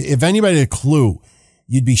does. If anybody had a clue,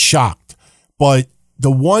 you'd be shocked. But the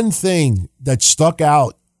one thing that stuck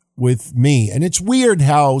out with me, and it's weird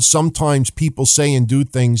how sometimes people say and do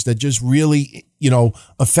things that just really,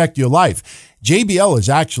 affect your life. JBL has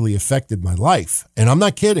actually affected my life. And I'm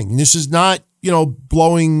not kidding. This is not,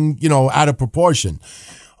 blowing, out of proportion.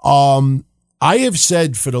 I have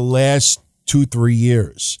said for the last 2-3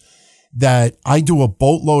 years that I do a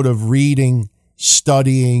boatload of reading,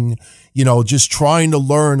 studying, just trying to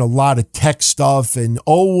learn a lot of tech stuff, and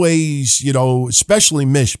always, especially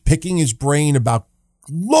Mish, picking his brain about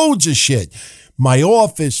loads of shit. My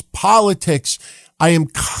office, politics. I am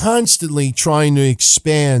constantly trying to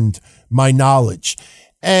expand my knowledge.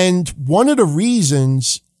 And one of the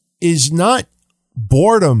reasons is not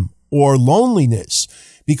boredom or loneliness,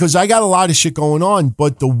 because I got a lot of shit going on.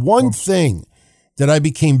 But the one thing that I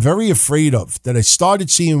became very afraid of, that I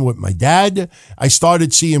started seeing with my dad, I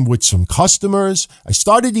started seeing with some customers, I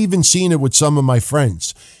started even seeing it with some of my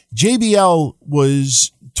friends. JBL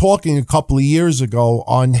was talking a couple of years ago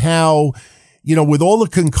on how, with all the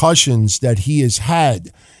concussions that he has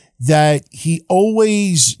had, that he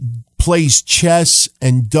always plays chess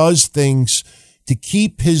and does things to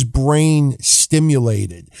keep his brain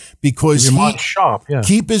stimulated, because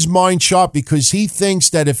keep his mind sharp, because he thinks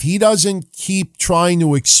that if he doesn't keep trying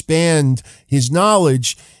to expand his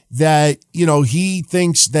knowledge, that, he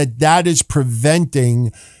thinks that is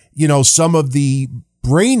preventing, some of the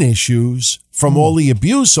brain issues from all the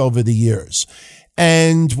abuse over the years.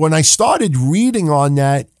 And when I started reading on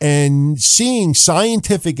that and seeing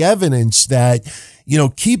scientific evidence that,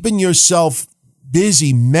 keeping yourself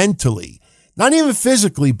busy mentally, not even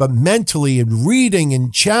physically, but mentally, and reading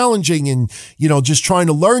and challenging and, just trying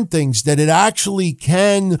to learn things, that it actually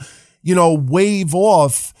can, wave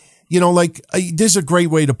off, this is a great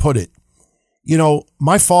way to put it.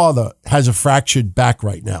 My father has a fractured back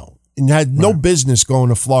right now. and had no business going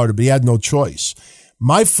to Florida, but he had no choice.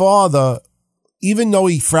 My father, even though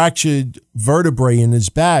he fractured vertebrae in his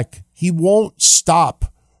back, he won't stop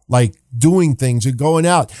like doing things and going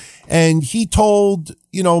out. And he told,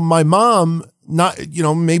 my mom, not,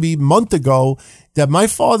 maybe a month ago, that my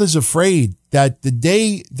father's afraid that the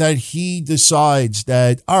day that he decides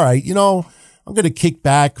that, all right, I'm going to kick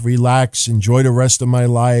back, relax, enjoy the rest of my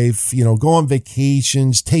life, go on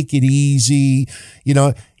vacations, take it easy.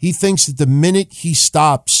 He thinks that the minute he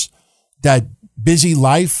stops that busy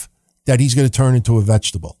life, that he's going to turn into a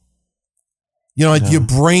vegetable. Your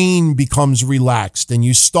brain becomes relaxed and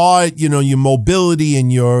you start, your mobility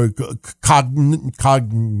and your cognitive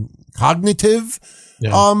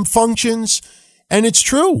functions. And it's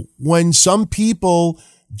true. When some people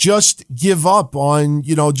just give up on,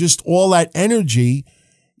 just all that energy,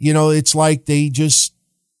 it's like they just,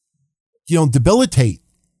 debilitate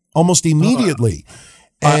almost immediately.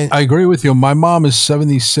 And I agree with you. My mom is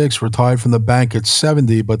 76, retired from the bank at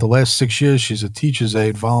 70, but the last 6 years she's a teacher's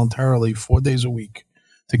aide voluntarily 4 days a week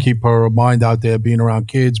to keep her mind out there, being around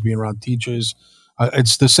kids, being around teachers.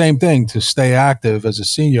 It's the same thing to stay active as a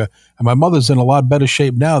senior. And my mother's in a lot better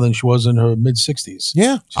shape now than she was in her mid-60s.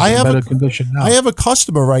 Yeah. She's in better condition now. I have a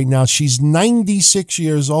customer right now. She's 96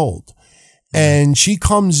 years old. And she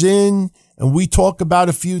comes in and we talk about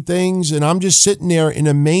a few things. And I'm just sitting there in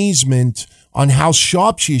amazement on how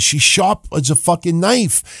sharp she is. She's sharp as a fucking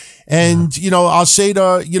knife. And, I'll say to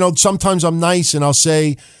her, sometimes I'm nice and I'll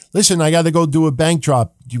say, listen, I got to go do a bank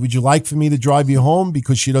drop. Would you like for me to drive you home?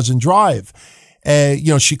 Because she doesn't drive.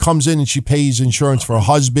 She comes in and she pays insurance for her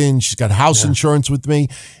husband. She's got house insurance with me.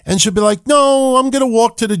 And she'll be like, no, I'm going to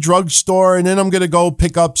walk to the drugstore and then I'm going to go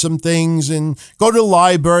pick up some things and go to the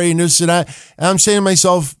library and this and that. And I'm saying to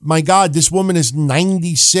myself, my God, this woman is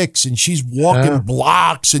 96 and she's walking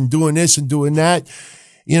blocks and doing this and doing that.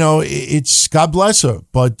 It's God bless her.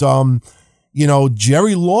 But,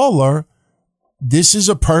 Jerry Lawler, this is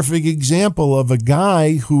a perfect example of a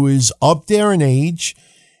guy who is up there in age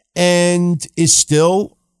and is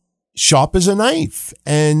still sharp as a knife.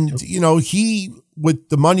 And, he, with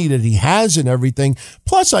the money that he has and everything,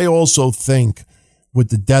 plus I also think with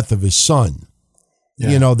the death of his son,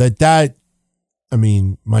 my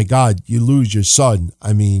God, you lose your son.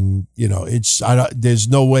 There's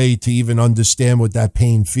no way to even understand what that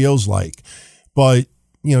pain feels like. But,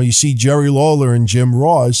 you see Jerry Lawler and Jim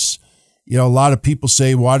Ross, a lot of people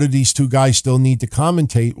say, why do these two guys still need to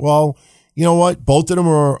commentate? Well, you know what? Both of them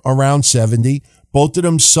are around 70. Both of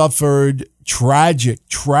them suffered tragic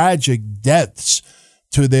deaths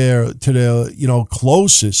to their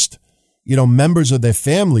closest, members of their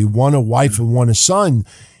family, one a wife and one a son.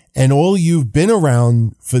 And all you've been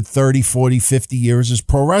around for 30, 40, 50 years is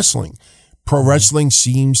pro wrestling. Pro wrestling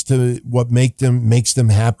seems to what makes them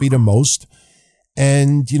happy the most.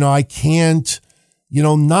 And, I can't,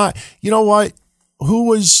 not, what? Who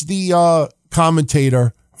was the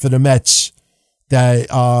commentator for the Mets, that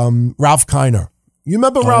Ralph Kiner? You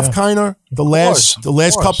remember Ralph Kiner? The last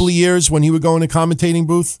couple of years when he would go in the commentating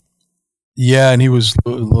booth? Yeah, and he was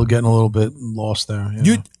getting a little bit lost there.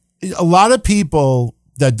 Yeah. A lot of people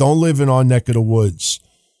that don't live in our neck of the woods,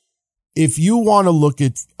 if you want to look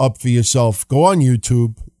it up for yourself, go on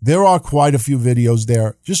YouTube. There are quite a few videos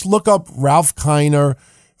there. Just look up Ralph Kiner,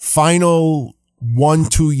 final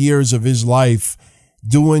 1-2 years of his life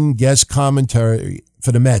doing guest commentary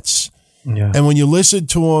for the Mets. Yeah. And when you listen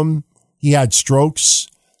to him, he had strokes.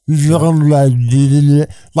 Like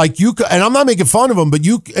you could, and I'm not making fun of him, but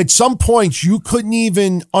at some points you couldn't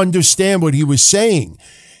even understand what he was saying.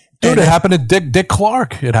 Dude, it happened to Dick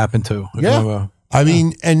Clark. It happened to. Yeah.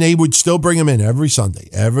 And they would still bring him in every Sunday.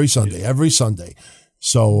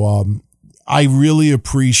 So I really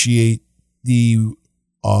appreciate the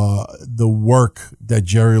work that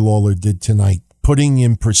Jerry Lawler did tonight, putting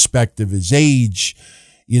in perspective his age,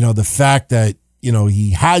 the fact that,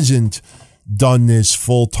 he hasn't done this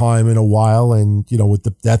full time in a while. And, with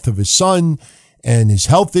the death of his son and his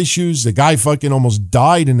health issues, the guy fucking almost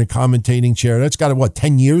died in the commentating chair. That's got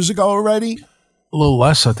 10 years ago already? A little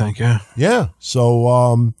less, I think. Yeah. Yeah.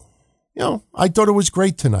 So, I thought it was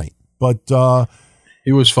great tonight, but,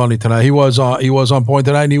 he was funny tonight. He was on point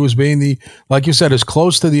tonight, and he was being like you said, as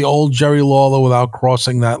close to the old Jerry Lawler without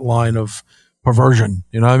crossing that line of perversion.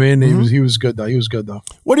 You know what I mean? Mm-hmm. He was good though.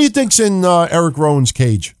 What do you think's in Eric Rowan's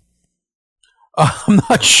cage? I'm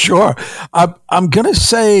not sure. I'm gonna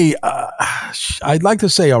say I'd like to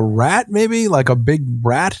say a rat, maybe like a big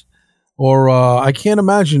rat, or I can't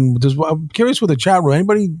imagine. I'm curious with the chat room.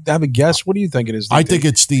 Anybody have a guess? What do you think it is? I think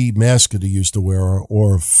it's the mask that he used to wear,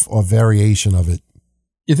 or a variation of it.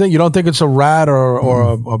 You don't think it's a rat or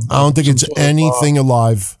I don't think it's anything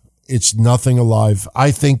alive. It's nothing alive.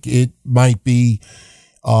 I think it might be.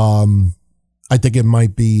 I think it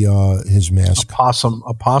might be his mask.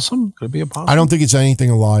 A possum? Could it be a possum? I don't think it's anything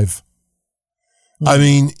alive. I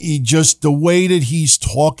mean, the way that he's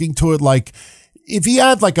talking to it, like if he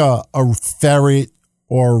had like a ferret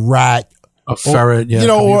or a rat, ferret, yeah,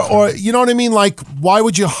 or you know what I mean? Like, why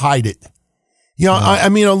would you hide it? I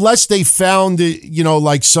mean, unless they found it,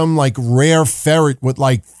 like some like rare ferret with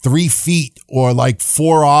like 3 feet or like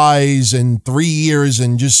 4 eyes and 3 ears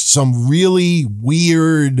and just some really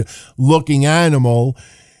weird looking animal.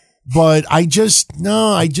 But I just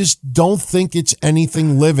don't think it's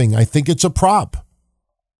anything living. I think it's a prop.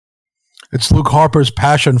 It's Luke Harper's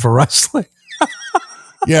passion for wrestling.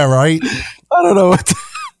 Yeah, right. I don't know what.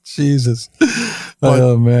 Jesus.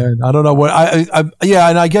 Oh man, I don't know what and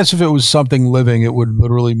I guess if it was something living, it would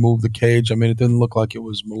literally move the cage. I mean, it didn't look like it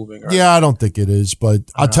was moving. Yeah, I don't think it is, but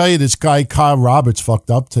I'll tell you, this guy Kyle Roberts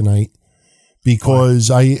fucked up tonight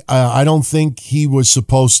because I don't think he was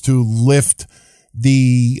supposed to lift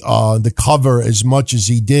the cover as much as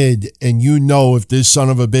he did. And if this son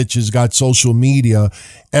of a bitch has got social media,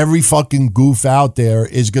 every fucking goof out there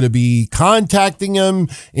is going to be contacting him,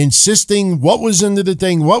 insisting what was under the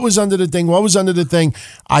thing.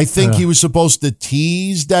 I think he was supposed to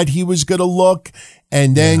tease that he was going to look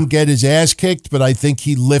and then get his ass kicked. But I think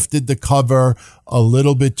he lifted the cover a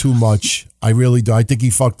little bit too much. I really do. I think he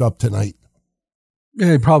fucked up tonight.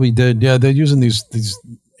 Yeah, he probably did. Yeah, they're using these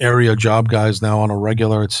area job guys now on a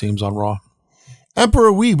regular, it seems, on Raw.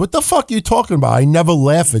 Emperor Wee, what the fuck are you talking about? I never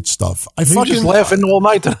laugh at stuff. You're just laughing all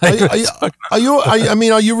night tonight. Are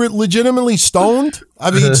you legitimately stoned? I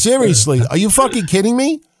mean, seriously, are you fucking kidding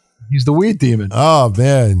me? He's the weed demon. Oh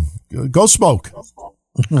man, go smoke.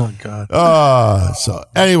 Oh God. So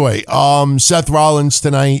anyway, Seth Rollins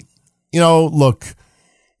tonight. Look,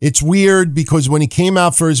 it's weird because when he came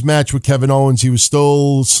out for his match with Kevin Owens, he was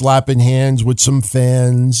still slapping hands with some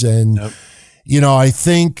fans. And, I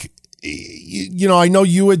think, I know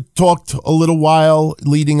you had talked a little while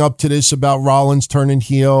leading up to this about Rollins turning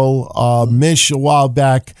heel. Mish a while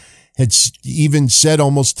back had even said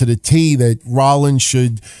almost to the T that Rollins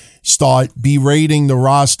should start berating the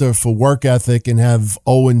roster for work ethic and have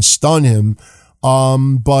Owens stun him.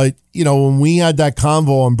 But when we had that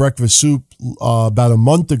convo on Breakfast Soup about a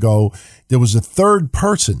month ago, there was a third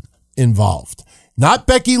person involved, not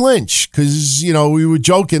Becky Lynch, because we were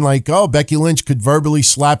joking like, oh, Becky Lynch could verbally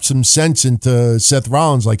slap some sense into Seth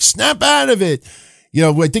Rollins, like snap out of it.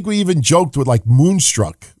 I think we even joked with like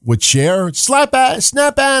Moonstruck with Cher, snap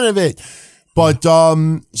out of it. But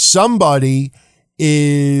somebody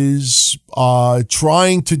is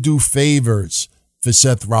trying to do favors for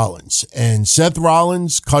Seth Rollins. And Seth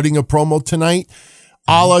Rollins cutting a promo tonight,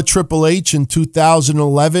 a la Triple H in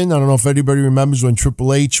 2011. I don't know if anybody remembers when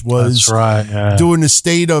Triple H was doing the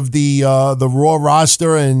state of the Raw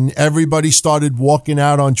roster and everybody started walking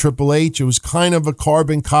out on Triple H. It was kind of a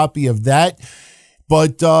carbon copy of that.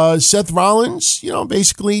 But Seth Rollins,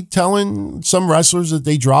 basically telling some wrestlers that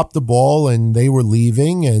they dropped the ball and they were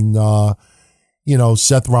leaving. And,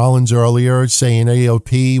 Seth Rollins earlier saying,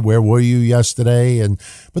 AOP, where were you yesterday?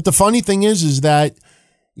 But the funny thing is that,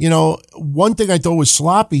 one thing I thought was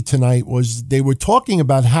sloppy tonight was they were talking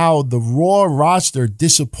about how the Raw roster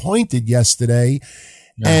disappointed yesterday.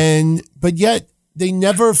 Yeah. But yet they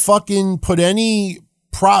never fucking put any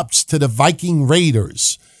props to the Viking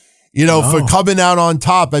Raiders, for coming out on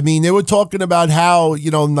top. I mean, they were talking about how,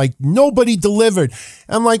 like nobody delivered.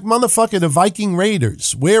 I'm like, motherfucker, the Viking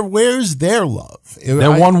Raiders, where's their love?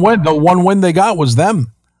 The one win they got was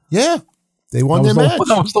them. Yeah. They won their match.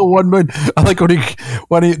 That was the one win. I like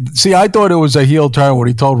when he see, I thought it was a heel turn when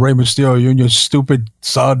he told Rey Mysterio, "You and your stupid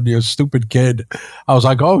son, your stupid kid." I was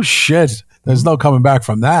like, oh shit. There's no coming back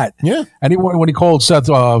from that. Yeah. And when he called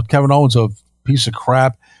Kevin Owens a piece of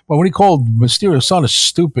crap, but when he called Mysterio's son a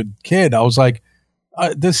stupid kid, I was like,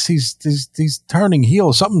 he's turning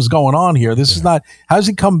heel. Something's going on here. This is not. How's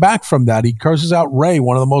he come back from that? He curses out Ray,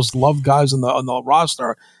 one of the most loved guys on the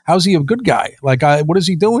roster. How's he a good guy? Like, what is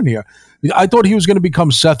he doing here? I thought he was going to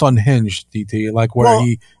become Seth Unhinged, DT, like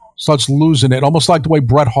he starts losing it, almost like the way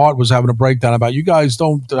Bret Hart was having a breakdown about, you guys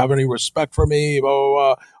don't have any respect for me.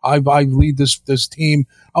 I lead this team,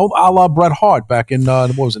 a la Bret Hart back in,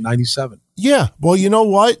 what was it, 97? Yeah. Well, you know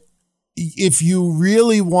what? If you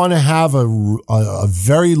really want to have a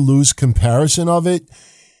very loose comparison of it,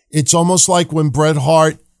 it's almost like when Bret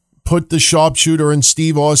Hart put the sharpshooter in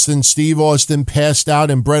Steve Austin. Steve Austin passed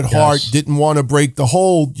out, and Bret Hart didn't want to break the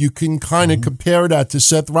hold. You can kind of compare that to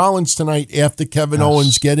Seth Rollins tonight after Kevin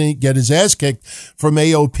Owens get his ass kicked from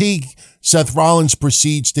AOP. Seth Rollins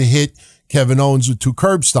proceeds to hit Kevin Owens with 2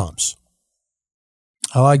 curb stomps.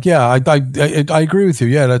 I agree with you.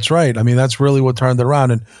 Yeah, that's right. I mean, that's really what turned it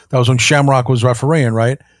around, and that was when Shamrock was refereeing,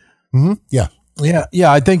 right? Mm-hmm. Yeah.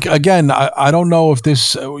 Yeah. I think, again, I don't know if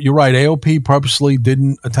this, you're right, AOP purposely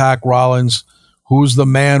didn't attack Rollins. Who's the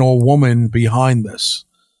man or woman behind this?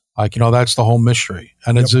 Like, that's the whole mystery.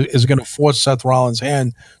 And is it going to force Seth Rollins'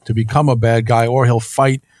 hand to become a bad guy, or he'll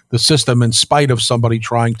fight the system in spite of somebody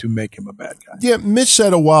trying to make him a bad guy? Yeah, Mitch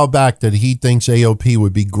said a while back that he thinks AOP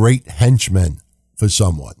would be great henchmen for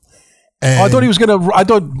someone. And I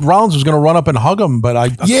thought Rollins was gonna run up and hug him,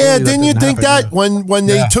 but didn't you think that when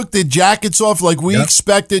they took the jackets off, like we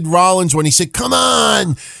expected Rollins when he said, "Come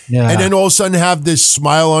on," and then all of a sudden have this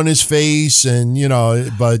smile on his face, and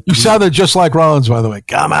but you sounded just like Rollins, by the way.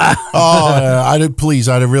 Come on. I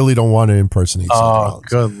really don't want to impersonate Seth Rollins.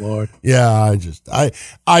 Good Lord. Yeah,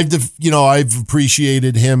 I've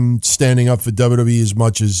appreciated him standing up for WWE as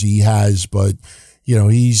much as he has, but.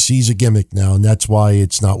 He's a gimmick now, and that's why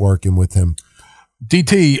it's not working with him.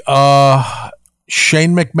 DT,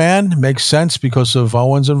 Shane McMahon makes sense because of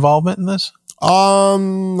Owens' involvement in this?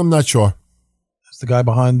 I'm not sure. That's the guy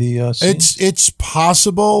behind the scenes? It's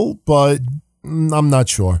possible, but I'm not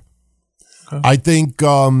sure. Okay. I think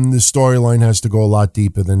the storyline has to go a lot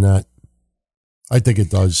deeper than that. I think it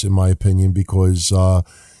does, in my opinion, because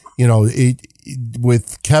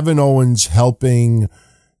with Kevin Owens helping.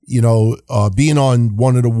 Being on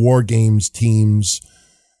one of the War Games teams,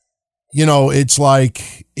 it's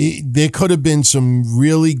like there could have been some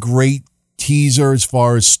really great teaser as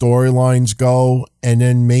far as storylines go, and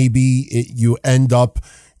then maybe you end up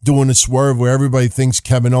doing a swerve where everybody thinks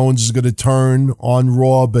Kevin Owens is going to turn on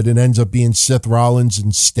Raw, but it ends up being Seth Rollins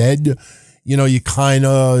instead. You kind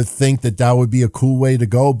of think that would be a cool way to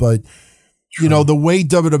go, but the way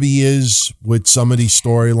WWE is with some of these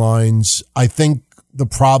storylines, I think the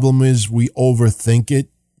problem is we overthink it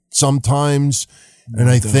sometimes. And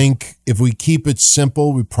I think if we keep it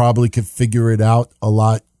simple, we probably could figure it out a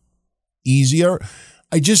lot easier.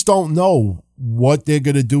 I just don't know what they're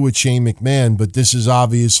going to do with Shane McMahon, but this is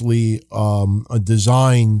obviously a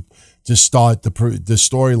design to start the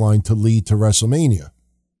storyline to lead to WrestleMania.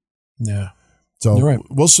 Yeah. So you're right.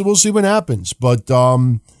 We'll see what happens. But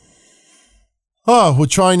we're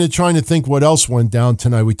trying to think what else went down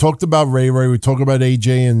tonight. We talked about Ray. We talked about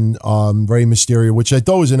AJ and Rey Mysterio, which I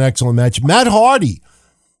thought was an excellent match. Matt Hardy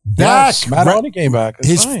back. Yes, Matt Hardy came back.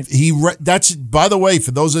 That's by the way, for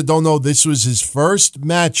those that don't know, this was his first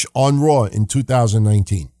match on Raw in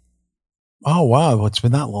 2019. Oh wow, it's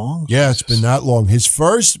been that long? Yeah, it's been that long. His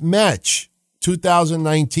first match,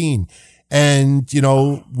 2019. And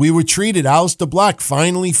we were treated. Aleister Black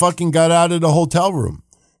finally fucking got out of the hotel room.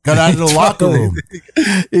 Got out of the locker room.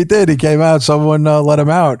 He did. He came out. Someone let him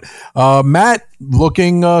out. Matt,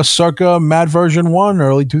 looking circa Matt version 1,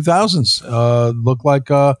 early 2000s. Looked like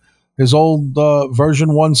his old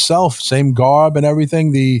version 1 self. Same garb and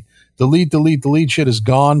everything. The delete shit is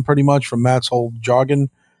gone pretty much from Matt's whole jargon.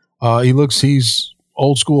 He's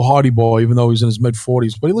old school Hardy Boy, even though he's in his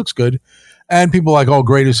mid-40s. But he looks good. And people are like,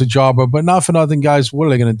 greatest a jobber. But not for nothing, guys. What are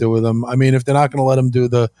they going to do with him? I mean, if they're not going to let him do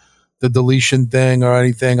the deletion thing or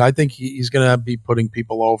anything, I think he's going to be putting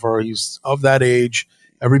people over. He's of that age.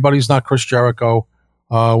 Everybody's not Chris Jericho,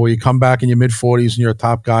 where you come back in your mid-40s and you're a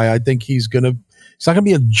top guy. I think he's not going to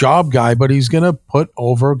be a job guy, but he's going to put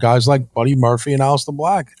over guys like Buddy Murphy and Aleister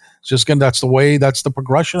Black. It's just that's the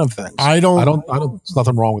progression of things. I don't, there's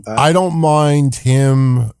nothing wrong with that. I don't mind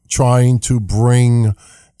him trying to bring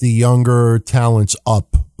the younger talents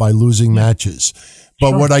up by losing matches.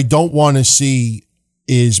 But what I don't want to see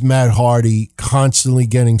is Matt Hardy constantly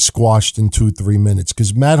getting squashed in 2-3 minutes,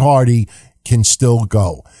 because Matt Hardy can still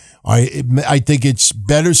go. I think it's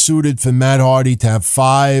better suited for Matt Hardy to have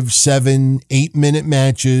 5, 7, 8 minute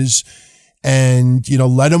matches and,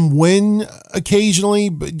 let him win occasionally,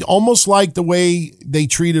 but almost like the way they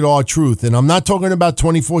treated R-Truth. And I'm not talking about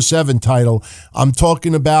 24/7 title. I'm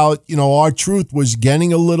talking about, R-Truth was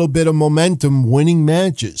getting a little bit of momentum, winning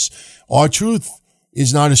matches. R-Truth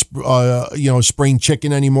is not a spring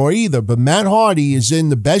chicken anymore either. But Matt Hardy is in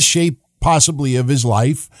the best shape possibly of his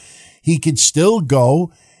life. He could still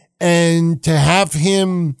go, and to have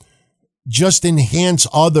him just enhance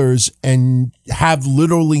others and have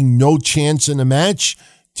literally no chance in a match,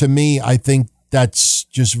 to me, I think that's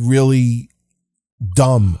just really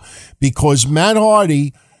dumb. Because Matt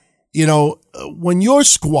Hardy, when you're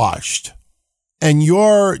squashed and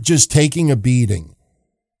you're just taking a beating,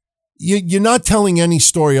 you're not telling any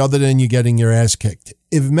story other than you getting your ass kicked.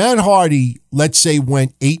 If Matt Hardy, let's say,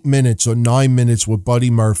 went 8 minutes or 9 minutes with Buddy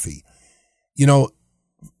Murphy,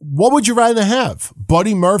 what would you rather have?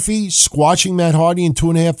 Buddy Murphy squashing Matt Hardy in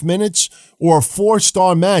 2.5 minutes, or a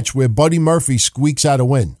 4-star match where Buddy Murphy squeaks out a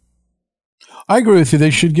win? I agree with you. They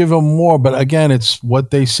should give him more, but again, it's what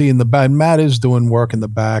they see in the back. Matt is doing work in the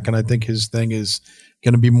back, and I think his thing is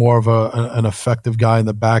going to be more of an effective guy in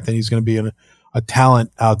the back than he's going to be a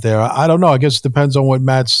talent out there. I don't know. I guess it depends on what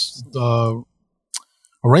Matt's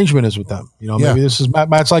arrangement is with them. Maybe this is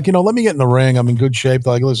Matt's like, let me get in the ring. I'm in good shape.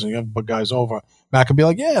 They're like, listen, you have to put guys over. Matt could be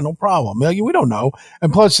like, yeah, no problem. We don't know.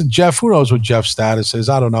 And plus, Jeff, who knows what Jeff's status is?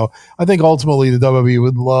 I don't know. I think ultimately the WWE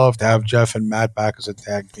would love to have Jeff and Matt back as a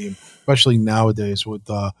tag team, especially nowadays with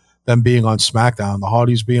them being on SmackDown. The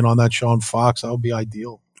Hardys being on that show on Fox, that would be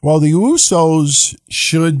ideal. Well, the Usos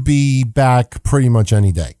should be back pretty much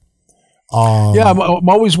any day. I'm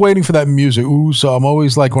always waiting for that music. Uso. I'm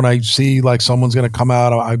always like, when I see like someone's going to come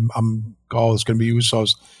out, it's going to be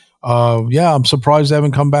Usos. I'm surprised they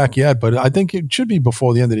haven't come back yet, but I think it should be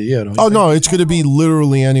before the end of the year. No, it's going to be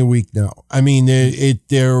literally any week now. I mean,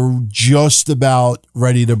 they're just about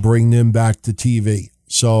ready to bring them back to TV.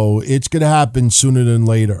 So it's going to happen sooner than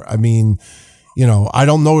later. I mean, I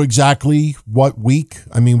don't know exactly what week.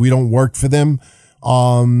 I mean, we don't work for them.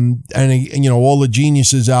 And all the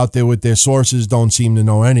geniuses out there with their sources don't seem to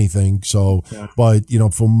know anything. So, but,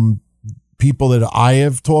 from people that I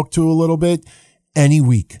have talked to a little bit, any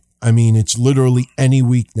week. I mean, it's literally any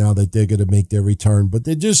week now that they're going to make their return. But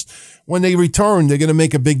when they return, they're going to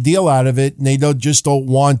make a big deal out of it. And they don't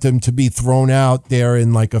want them to be thrown out there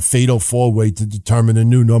in like a fatal 4-way to determine the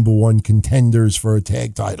new number one contenders for a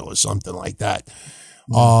tag title or something like that.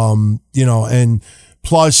 And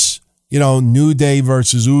plus, New Day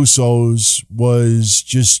versus Usos was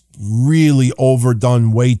just really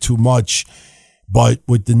overdone way too much. But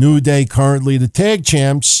with the New Day currently the tag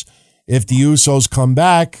champs, if the Usos come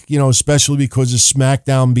back, especially because of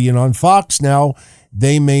SmackDown being on Fox now,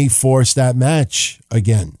 they may force that match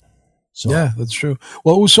again. So yeah, that's true.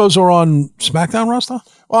 Well, Usos are on SmackDown roster?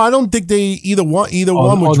 Well, I don't think either one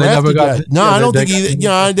were drafted yet. No, I don't think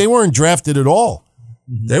either. They weren't drafted at all.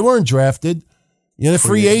 Mm-hmm. They weren't drafted. They're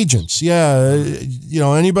free agents. Yeah,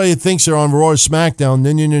 anybody that thinks they're on Raw or SmackDown,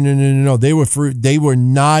 no. They were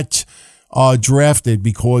not drafted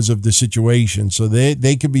because of the situation. So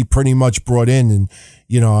they could be pretty much brought in. And,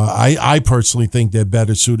 I personally think they're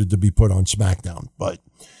better suited to be put on SmackDown. But,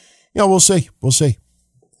 we'll see. We'll see.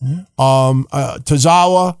 Mm-hmm.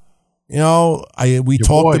 Tozawa,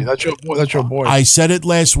 That's your boy. I said it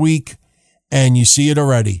last week, and you see it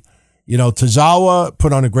already. Tozawa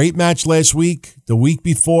put on a great match last week, the week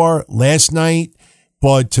before, last night.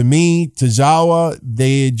 But to me, Tozawa,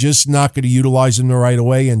 they're just not going to utilize him the right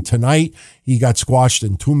away. And tonight, he got squashed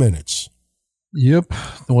in 2 minutes. Yep.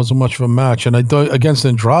 There wasn't much of a match. And I thought against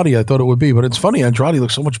Andrade, I thought it would be. But it's funny, Andrade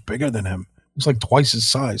looks so much bigger than him. He's like twice his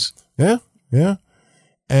size. Yeah.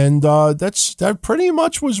 And that pretty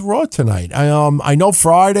much was Raw tonight. I know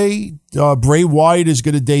Friday, Bray Wyatt is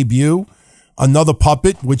going to debut. Another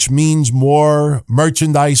puppet, which means more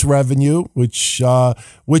merchandise revenue, which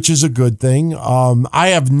is a good thing. I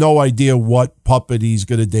have no idea what puppet he's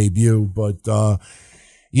going to debut, but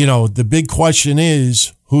the big question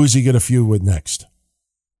is, who is he going to feud with next?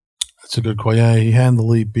 That's a good question. Yeah, he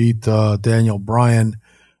handily beat Daniel Bryan.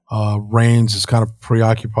 Reigns is kind of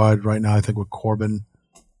preoccupied right now, I think, with Corbin.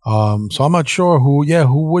 So I'm not sure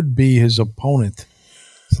who would be his opponent.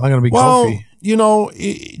 It's not going to be Kofi.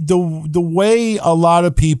 The way a lot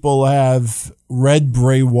of people have read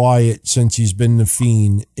Bray Wyatt since he's been the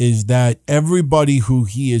Fiend is that everybody who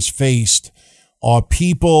he has faced are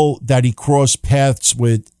people that he crossed paths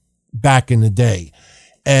with back in the day.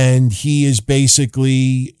 And he is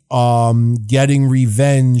basically getting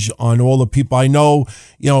revenge on all the people. I know,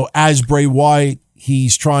 as Bray Wyatt,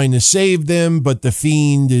 he's trying to save them, but the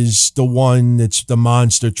Fiend is the one that's the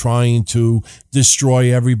monster trying to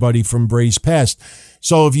destroy everybody from Bray's past.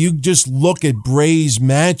 So if you just look at Bray's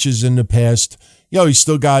matches in the past, he's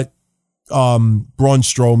still got Braun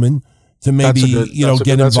Strowman to maybe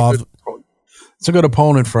get involved. It's a good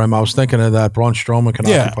opponent for him. I was thinking of that. Braun Strowman can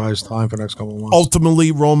occupy his time for the next couple of months.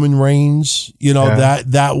 Ultimately, Roman Reigns,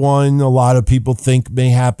 that one a lot of people think may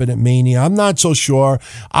happen at Mania. I'm not so sure.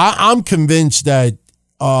 I'm convinced that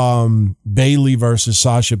Bayley versus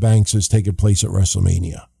Sasha Banks is taking place at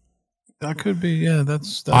WrestleMania. That could be, yeah.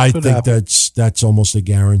 I think that's almost a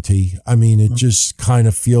guarantee. I mean, it just kind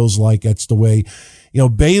of feels like that's the way.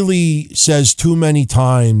 Bailey says too many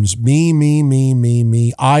times, me,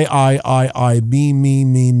 I,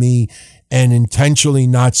 me, and intentionally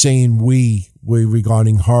not saying we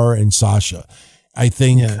regarding her and Sasha. I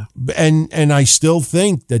think, and I still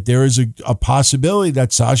think that there is a possibility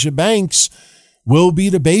that Sasha Banks will be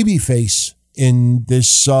the baby face in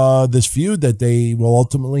this feud that they will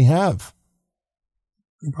ultimately have.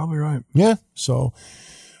 You're probably right. Yeah. So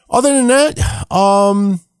other than that,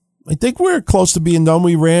 I think we're close to being done.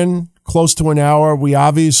 We ran close to an hour. We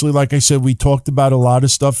obviously, like I said, we talked about a lot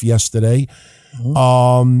of stuff yesterday.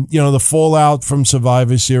 The fallout from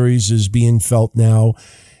Survivor Series is being felt now.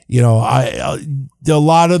 A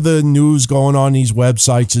lot of the news going on these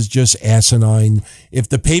websites is just asinine. If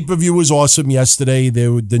the pay-per-view was awesome yesterday,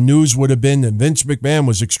 the news would have been that Vince McMahon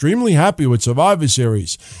was extremely happy with Survivor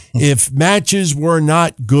Series. If matches were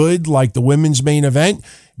not good, like the women's main event,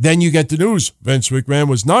 then you get the news. Vince McMahon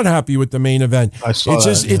was not happy with the main event.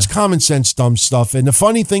 It's common sense, dumb stuff. And the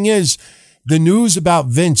funny thing is, the news about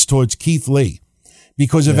Vince towards Keith Lee,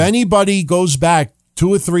 because if anybody goes back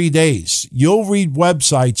 2 or 3 days, you'll read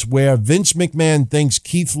websites where Vince McMahon thinks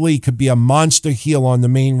Keith Lee could be a monster heel on the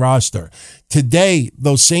main roster. Today,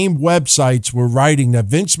 those same websites were writing that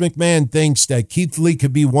Vince McMahon thinks that Keith Lee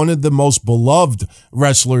could be one of the most beloved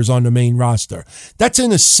wrestlers on the main roster. That's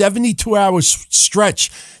in a 72-hour stretch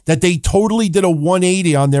that they totally did a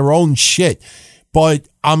 180 on their own shit. But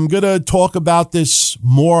I'm going to talk about this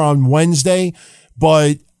more on Wednesday,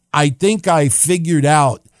 but I think I figured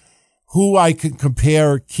out who I can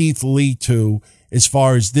compare Keith Lee to as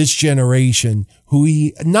far as this generation,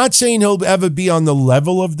 not saying he'll ever be on the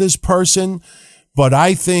level of this person, but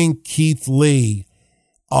I think Keith Lee,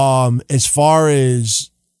 as far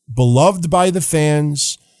as beloved by the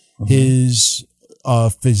fans, his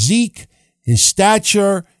physique, his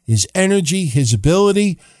stature, his energy, his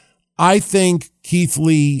ability, I think Keith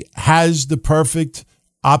Lee has the perfect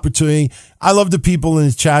opportunity. I love the people in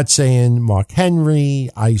the chat saying Mark Henry,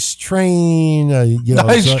 Ice Train,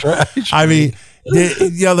 Ice Train. I mean,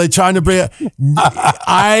 they're trying to bring.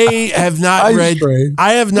 I have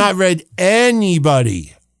not read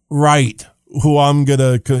anybody write who I'm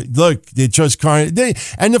gonna look. They just kind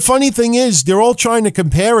of. And the funny thing is, they're all trying to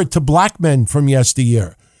compare it to black men from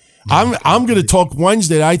yesteryear. I'm going to talk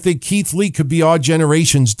Wednesday. I think Keith Lee could be our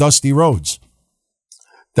generation's Dusty Rhodes.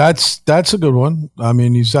 That's a good one. I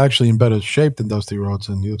mean, he's actually in better shape than Dusty Rhodes,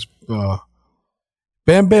 and he looks.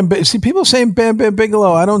 Bam Bam. See, people saying Bam Bam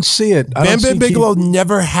Bigelow. I don't see it. Bam Bam Bigelow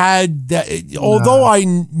never had that. Although I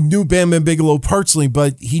knew Bam Bam Bigelow personally,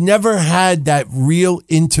 but he never had that real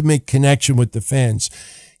intimate connection with the fans.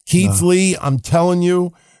 Keith Lee, I'm telling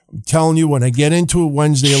you, when I get into it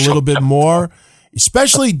Wednesday a little bit more,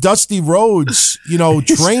 especially Dusty Rhodes,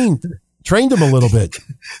 trained him a little bit.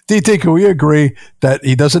 DT, can we agree that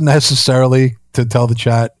he doesn't necessarily, to tell the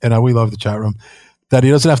chat, and we love the chat room, that he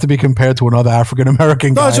doesn't have to be compared to another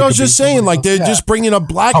African-American guy? No, I was just saying, like, they're just bringing up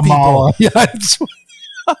black Kamala. people. Yeah,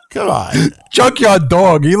 come on. Junkyard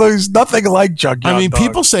Dog. He looks nothing like Junkyard Dog. I mean,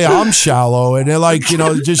 people say I'm shallow, and they're like,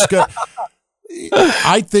 just go.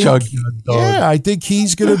 I think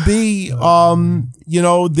he's going to be,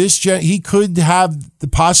 he could have the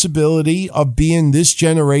possibility of being this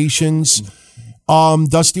generation's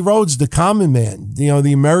Dusty Rhodes, the common man,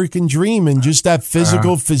 the American dream, and just that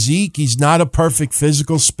physical physique. He's not a perfect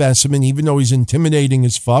physical specimen, even though he's intimidating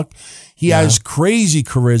as fuck. He has crazy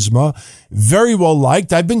charisma, very well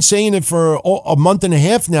liked. I've been saying it for a month and a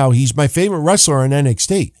half now. He's my favorite wrestler in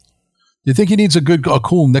NXT. Do you think he needs a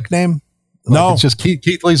cool nickname? No, it's just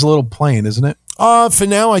Keith Lee's a little plain, isn't it? For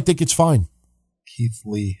now, I think it's fine. Keith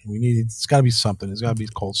Lee. It's got to be something. It's got to be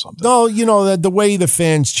called something. No, the way the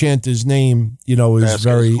fans chant his name,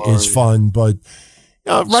 is fun. But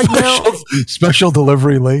right now, special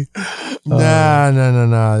delivery Lee. Nah.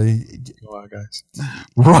 Come on, guys.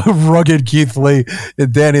 Rugged Keith Lee.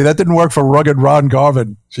 Danny, that didn't work for rugged Ron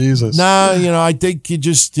Garvin. Jesus. Nah, I think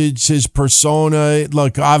it's his persona.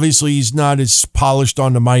 Look, obviously he's not as polished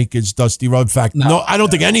on the mic as Dusty Rhodes. In fact, no, I don't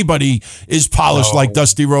think anybody is polished like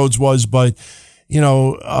Dusty Rhodes was. But,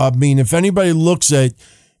 if anybody looks at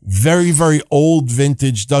very, very old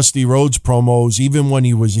vintage Dusty Rhodes promos, even when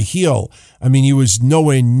he was a heel, I mean, he was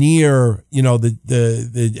nowhere near,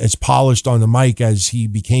 the as polished on the mic as he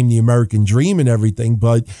became the American Dream and everything.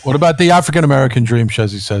 But what about the African American Dream?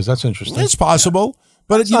 Shezzy says that's interesting. It's possible,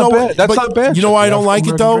 but that's not bad. You know why I don't like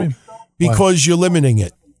it though? Because you're limiting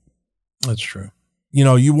it. That's true. You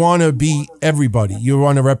know, you want to be everybody. You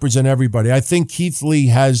want to represent everybody. I think Keith Lee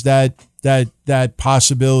has that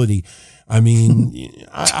possibility. I mean,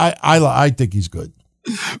 I think he's good.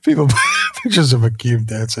 People pictures of Akeem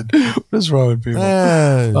dancing. What is wrong with people?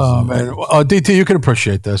 Oh man, DT, you can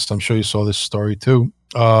appreciate this. I'm sure you saw this story too.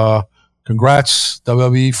 Congrats,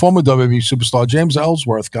 former WWE superstar James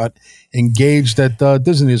Ellsworth got engaged at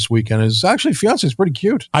Disney this weekend. His actually fiance is pretty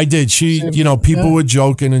cute. I did. She, people were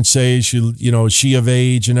joking and say she, is she of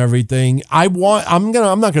age and everything. I'm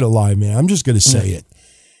not gonna lie, man. I'm just gonna say it.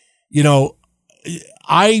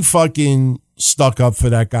 I fucking stuck up for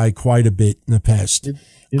that guy quite a bit in the past.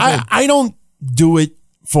 I don't do it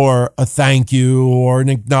for a thank you or an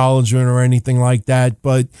acknowledgement or anything like that,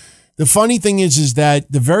 but the funny thing is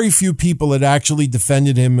that the very few people that actually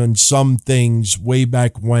defended him on some things way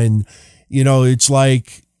back when, it's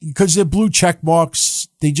like, because they're blue check marks,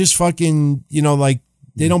 they just fucking,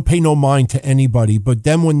 they don't pay no mind to anybody. But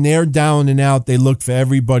then when they're down and out, they look for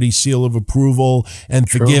everybody's seal of approval and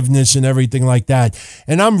forgiveness and everything like that.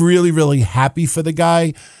 And I'm really, really happy for the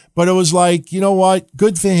guy. But it was like, you know what?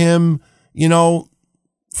 Good for him.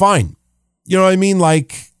 Fine. You know what I mean?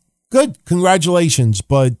 Like, good. Congratulations.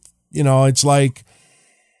 But, it's like,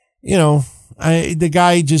 the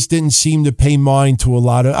guy just didn't seem to pay mind to a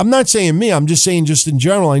lot of, I'm not saying me, I'm just saying just in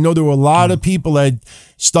general. I know there were a lot of people that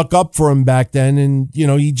stuck up for him back then. And,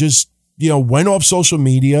 he just, went off social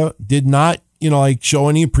media, did not, show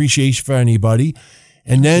any appreciation for anybody.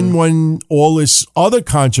 And then when all this other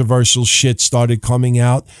controversial shit started coming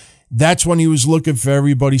out, that's when he was looking for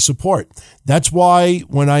everybody's support. That's why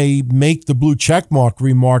when I make the blue checkmark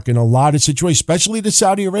remark in a lot of situations, especially the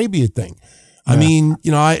Saudi Arabia thing, I mean,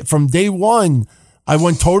 from day one, I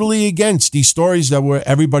went totally against these stories that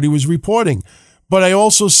everybody was reporting. But I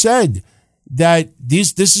also said that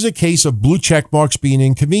this is a case of blue check marks being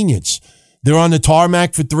inconvenience. They're on the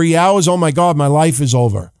tarmac for 3 hours. Oh my God, my life is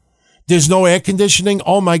over. There's no air conditioning.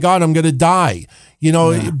 Oh my God, I'm going to die.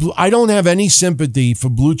 I don't have any sympathy for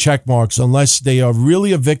blue check marks unless they are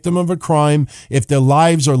really a victim of a crime, if their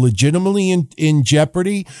lives are legitimately in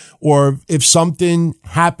jeopardy, or if something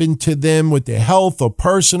happened to them with their health or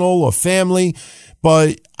personal or family.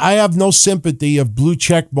 But I have no sympathy of blue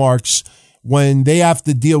check marks when they have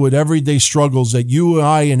to deal with everyday struggles that you and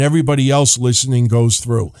I and everybody else listening goes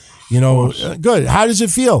through. Good. How does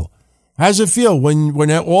it feel? How does it feel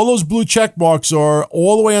when all those blue check marks are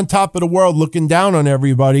all the way on top of the world looking down on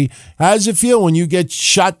everybody? How does it feel when you get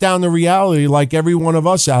shot down to reality like every one of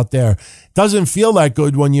us out there? Doesn't feel that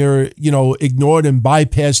good when you're, ignored and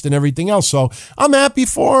bypassed and everything else. So I'm happy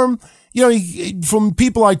for him. From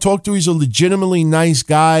people I talked to, he's a legitimately nice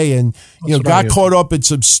guy and, got caught up in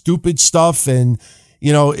some stupid stuff and,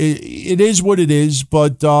 it is what it is.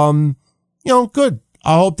 But, good.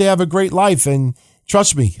 I hope they have a great life. And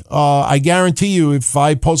trust me, I guarantee you, if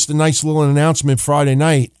I post a nice little announcement Friday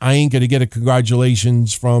night, I ain't going to get a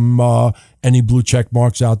congratulations from any blue check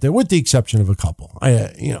marks out there, with the exception of a couple.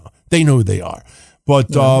 They know who they are. But,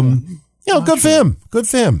 good for him. Good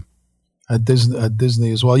for him. At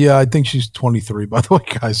Disney as well. Yeah, I think she's 23, by the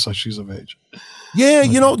way, guys, so she's of age. Yeah,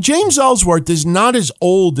 James Ellsworth is not as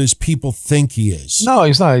old as people think he is. No,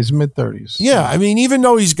 he's not. He's mid-30s. Yeah, I mean, even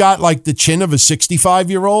though he's got like the chin of a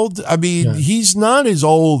 65-year-old, I mean, he's not as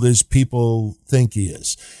old as people think he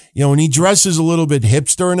is. When he dresses a little bit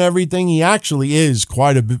hipster and everything, he actually is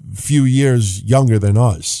quite a few years younger than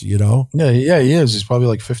us, Yeah, he is. He's probably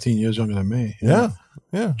like 15 years younger than me. Yeah.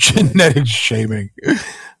 Genetic shaming.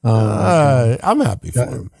 I'm happy for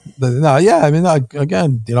him.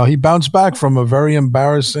 Again, he bounced back from a very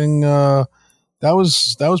embarrassing. That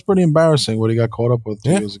was pretty embarrassing what he got caught up with 2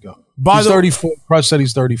 years ago. He's 34. Press said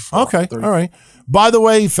he's 34. Okay, 34. all right. By the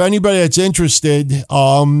way, for anybody that's interested,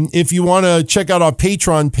 if you want to check out our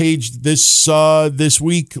Patreon page this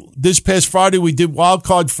week, this past Friday we did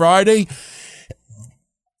Wildcard Friday.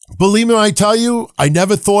 Believe me when I tell you, I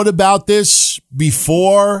never thought about this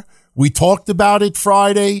before we talked about it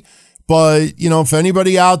Friday. But, for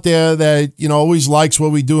anybody out there that, always likes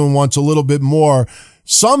what we do and wants a little bit more,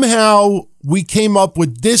 somehow we came up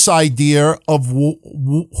with this idea of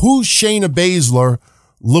who Shayna Baszler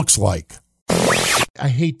looks like. I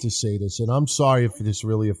hate to say this, and I'm sorry if this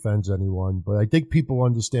really offends anyone, but I think people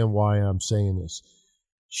understand why I'm saying this.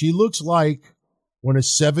 She looks like when a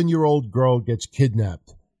 7-year-old girl gets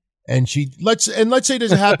kidnapped. And let's say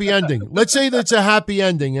there's a happy ending. Let's say that's a happy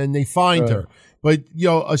ending and they find her. But,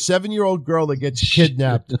 a 7-year-old girl that gets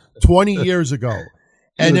kidnapped 20 years ago.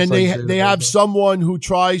 And then they have someone who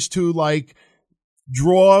tries to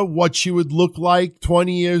draw what she would look like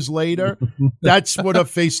 20 years later, that's what her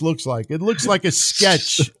face looks like. It looks like a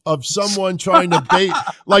sketch of someone trying to bait,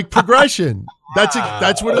 like progression.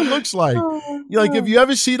 That's what it looks like. Like if you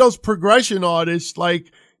ever see those progression artists,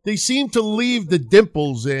 like they seem to leave the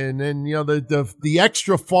dimples in and, the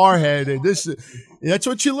extra forehead and that's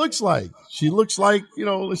what she looks like. She looks like,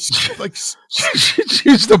 like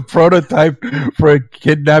she's the prototype for a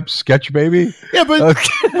kidnapped sketch baby. Yeah, but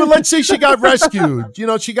let's say she got rescued.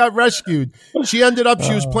 She got rescued. She ended up,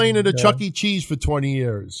 she was playing at a Chuck E. Cheese for 20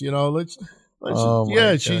 years.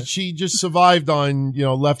 She just survived on,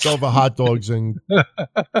 leftover hot dogs and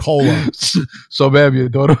cola. So, ma'am, your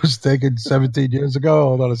daughter was taken 17 years ago.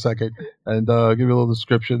 Hold on a second. And give me a little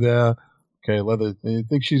description there. Okay, leather. You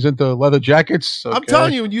think she's into leather jackets? Okay. I'm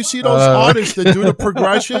telling you, when you see those artists that do the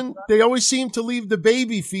progression, they always seem to leave the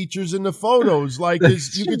baby features in the photos. Like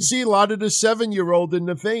you can see a lot of the 7-year-old in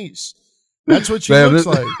the face. That's what she looks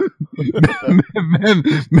like. Ma'am,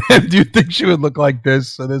 do you think she would look like this?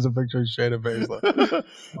 So there's a picture of Shayna Baszler.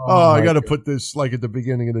 I got to put this like at the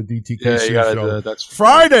beginning of the DTKC show. That's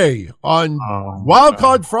Friday on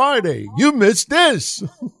Wildcard Friday. You missed this.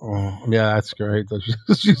 Yeah, that's great.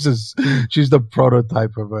 She's the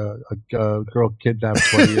prototype of a girl kidnapped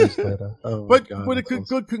 20 years later. But with a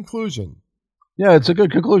good conclusion. Yeah, it's a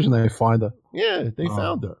good conclusion. They find her. Yeah, they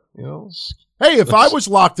found her. Hey, if I was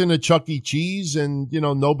locked in a Chuck E. Cheese and,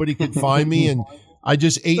 nobody could find me and I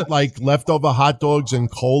just ate like leftover hot dogs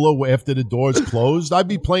and cola after the doors closed, I'd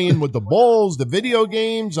be playing with the balls, the video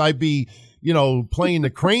games. I'd be, playing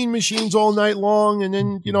the crane machines all night long. And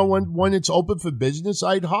then, when it's open for business,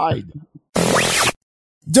 I'd hide.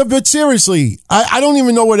 But seriously, I don't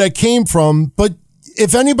even know where that came from, but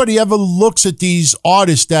if anybody ever looks at these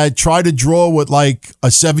artists that try to draw what like a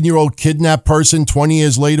 7-year-old kidnapped person 20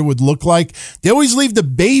 years later would look like, they always leave the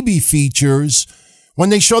baby features when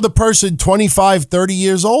they show the person 25, 30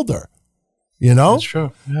 years older. That's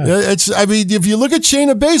true. Yeah. If you look at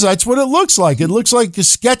Shayna Baszler, that's what it looks like. It looks like the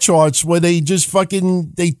sketch arts where they just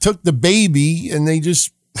they took the baby and they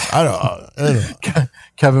just, I don't know.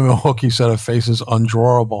 Kevin Milwaukee said her face is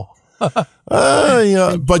undrawable.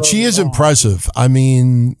 But she is impressive. I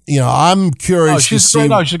mean, I'm curious to see.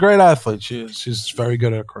 She's a great athlete. She's very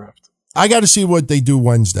good at her craft. I got to see what they do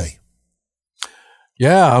Wednesday.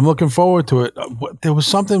 Yeah, I'm looking forward to it. There was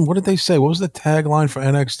something. What did they say? What was the tagline for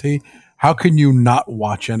NXT? How can you not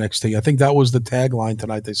watch NXT? I think that was the tagline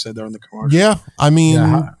tonight. They said during the commercial. Yeah, I mean,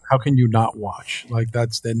 how can you not watch? Like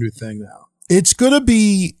that's their new thing now. It's going to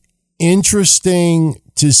be interesting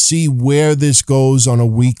to see where this goes on a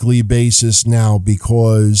weekly basis now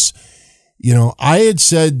because, I had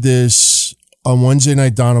said this on Wednesday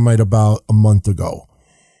Night Dynamite about a month ago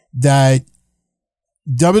that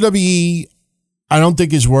WWE, I don't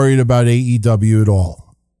think is worried about AEW at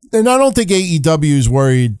all. And I don't think AEW is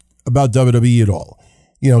worried about WWE at all.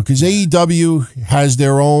 Because AEW has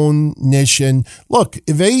their own niche. And look,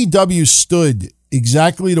 if AEW stood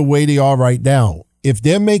exactly the way they are right now, if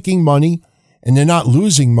they're making money and they're not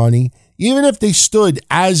losing money, even if they stood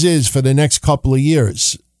as is for the next couple of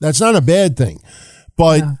years, that's not a bad thing.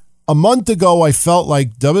 But a month ago, I felt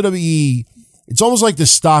like WWE, it's almost like the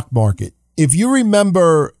stock market. If you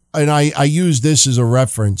remember, and I use this as a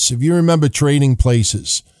reference, if you remember Trading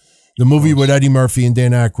Places, the movie with Eddie Murphy and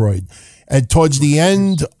Dan Aykroyd, and towards the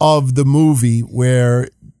end of the movie where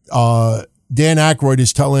Dan Aykroyd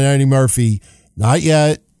is telling Eddie Murphy, not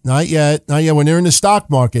yet, when they're in the stock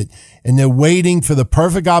market and they're waiting for the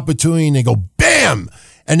perfect opportunity and they go, bam!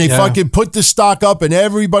 And they fucking put the stock up and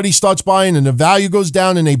everybody starts buying and the value goes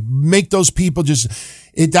down and they make those people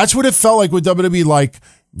that's what it felt like with WWE. Like,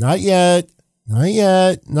 not yet.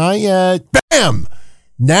 Bam!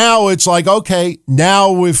 Now it's like, okay,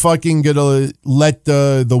 now we're fucking gonna let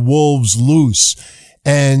the wolves loose.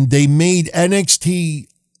 And they made NXT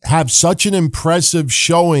have such an impressive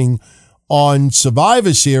showing on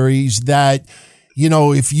Survivor Series that,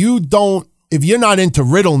 if you're not into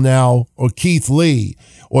Riddle now or Keith Lee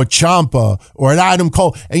or Ciampa or an Adam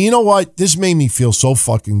Cole, and you know what? This made me feel so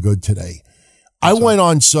fucking good today. I went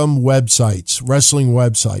on some websites, wrestling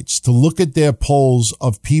websites, to look at their polls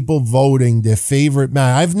of people voting their favorite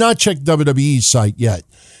match. I've not checked WWE's site yet.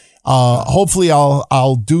 Hopefully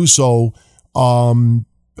I'll do so. In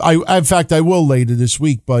fact, I will later this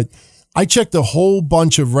week, but I checked a whole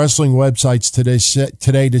bunch of wrestling websites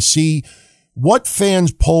today to see what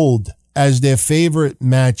fans polled as their favorite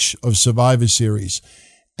match of Survivor Series.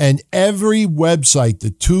 And every website, the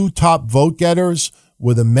two top vote getters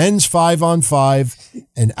were the men's 5-on-5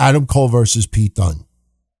 and Adam Cole versus Pete Dunne.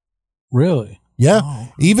 Really? Yeah.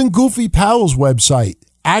 Oh. Even Goofy Powell's website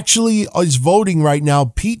actually is voting right now,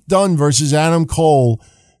 Pete Dunne versus Adam Cole,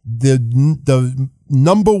 the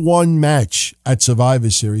number one match at Survivor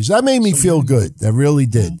Series. That made me feel good. That really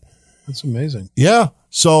did. That's amazing. Yeah.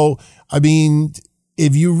 So, I mean,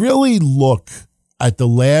 if you really look at the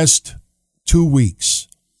last 2 weeks,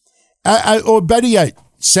 or better yet,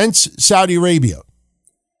 since Saudi Arabia,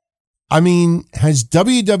 I mean, has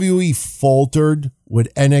WWE faltered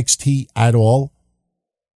with NXT at all?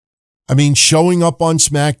 I mean, showing up on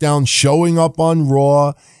SmackDown, showing up on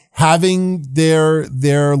Raw, having their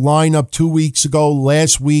lineup 2 weeks ago,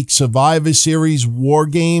 last week, Survivor Series, War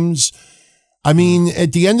Games. I mean,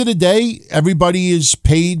 at the end of the day, everybody is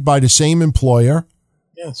paid by the same employer.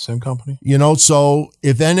 Yeah, same company. You know, so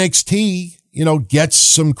if NXT, you know, gets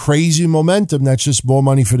some crazy momentum, that's just more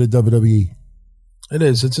money for the WWE. It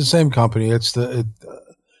is. It's the same company. It's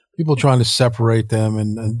people trying to separate them,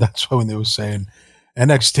 and that's why when they were saying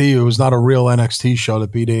NXT, it was not a real NXT show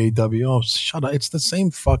that beat AEW. Oh, shut up! It's the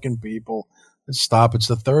same fucking people. Stop. It's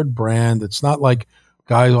the third brand. It's not like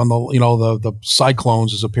guys on the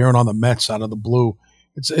Cyclones is appearing on the Mets out of the blue.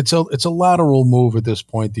 It's a lateral move at this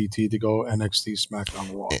point, DT, to go NXT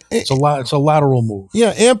SmackDown Raw. It's a lateral move.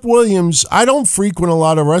 Yeah, Amp Williams, I don't frequent a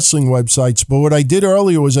lot of wrestling websites, but what I did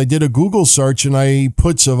earlier was I did a Google search and I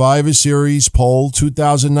put Survivor Series poll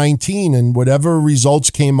 2019, and whatever results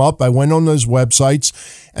came up, I went on those websites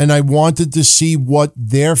and I wanted to see what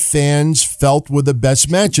their fans felt were the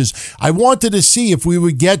best matches. I wanted to see if we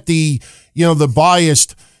would get the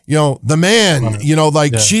biased, the man,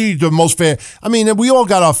 she, the most fair. I mean, we all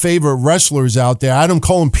got our favorite wrestlers out there. Adam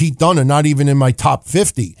Cole and Pete Dunne are not even in my top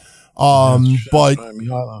 50. But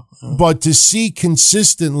to see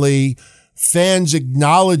consistently fans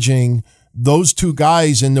acknowledging those two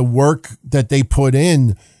guys and the work that they put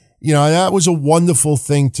in, that was a wonderful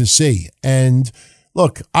thing to see. And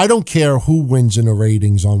look, I don't care who wins in the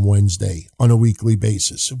ratings on Wednesday on a weekly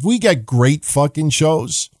basis. If we get great fucking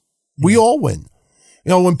shows, we all win.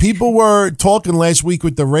 When people were talking last week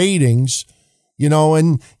with the ratings,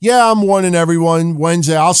 and yeah, I'm warning everyone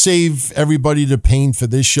Wednesday, I'll save everybody the pain for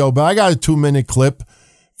this show, but I got a 2-minute clip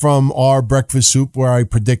from our Breakfast Soup where I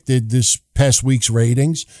predicted this past week's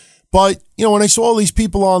ratings. But, when I saw all these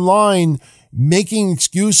people online making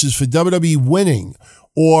excuses for WWE winning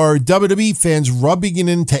or WWE fans rubbing it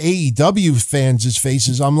into AEW fans'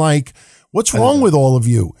 faces, I'm like, what's wrong with all of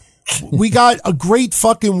you? We got a great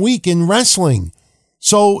fucking week in wrestling.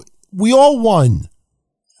 So we all won.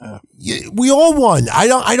 We all won.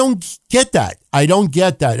 I don't get that. I don't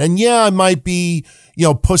get that. And yeah, I might be,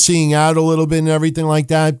 pussying out a little bit and everything like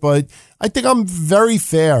that, but I think I'm very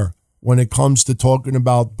fair when it comes to talking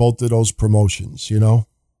about both of those promotions,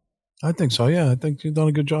 I think so, yeah. I think you've done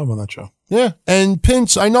a good job on that show. Yeah. And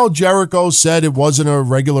Pince, I know Jericho said it wasn't a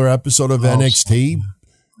regular episode of NXT,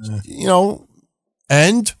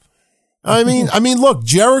 and I mean, look,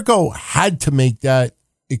 Jericho had to make that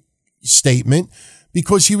statement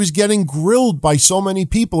because he was getting grilled by so many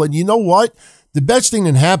people. And you know what? The best thing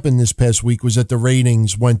that happened this past week was that the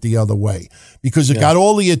ratings went the other way because it got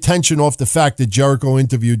all the attention off the fact that Jericho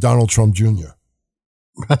interviewed Donald Trump Jr.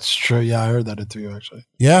 That's true. Yeah, I heard that interview actually.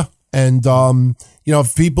 Yeah. And,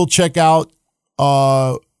 if people check out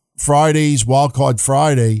Friday's Wildcard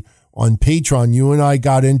Friday on Patreon, you and I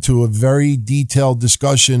got into a very detailed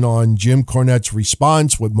discussion on Jim Cornette's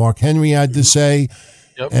response, what Mark Henry had to say,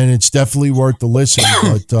 and it's definitely worth the listen.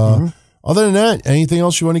 But other than that, anything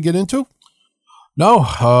else you want to get into? No.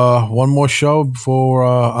 One more show before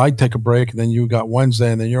I take a break, and then you got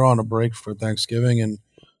Wednesday, and then you're on a break for Thanksgiving. And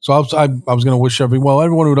so I was going to wish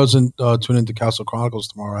everyone who doesn't tune into Castle Chronicles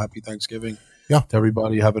tomorrow, happy Thanksgiving. Yeah. To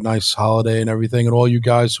everybody, have a nice holiday and everything. And all you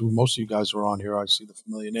guys most of you guys are on here, I see the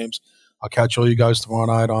familiar names. I'll catch all you guys tomorrow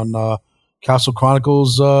night on Castle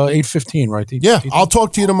Chronicles 8:15, right? Yeah, I'll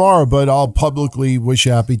talk to you tomorrow, but I'll publicly wish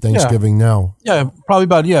you happy Thanksgiving now. Yeah, probably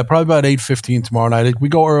about 8:15 tomorrow night. We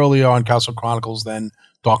go earlier on Castle Chronicles than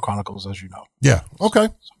Dark Chronicles, as you know. Yeah, okay.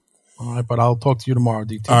 All right, but I'll talk to you tomorrow,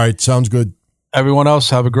 DT. All right, sounds good. Everyone else,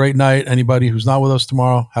 have a great night. Anybody who's not with us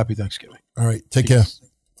tomorrow, happy Thanksgiving. All right, take care.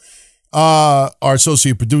 Our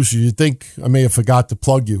associate producer, you think I may have forgot to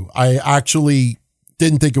plug you. I actually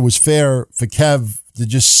didn't think it was fair for Kev to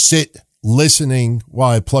just sit listening while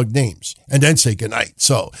I plug names and then say goodnight.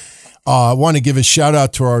 So I want to give a shout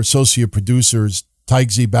out to our associate producers,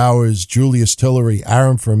 Tyke Z. Bowers, Julius Tillery,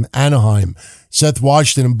 Aaron from Anaheim, Seth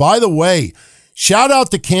Washington. And by the way, shout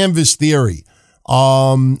out to Canvas Theory.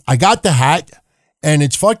 I got the hat. And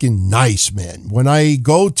it's fucking nice, man. When I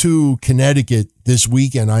go to Connecticut this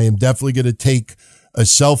weekend, I am definitely going to take a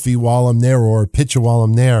selfie while I'm there or a picture while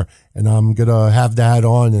I'm there. And I'm going to have that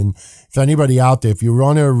on. And if anybody out there, if you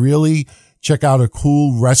want to really check out a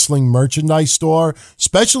cool wrestling merchandise store,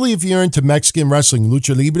 especially if you're into Mexican wrestling,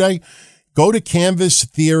 Lucha Libre, go to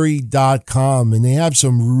canvastheory.com and they have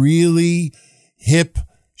some really hip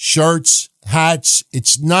shirts, hats.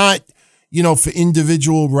 It's not, for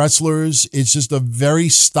individual wrestlers. It's just a very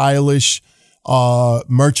stylish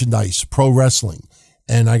merchandise, pro wrestling.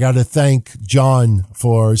 And I got to thank John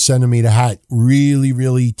for sending me the hat. Really,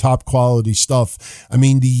 really top quality stuff. I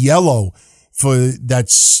mean, the yellow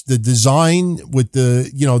that's the design with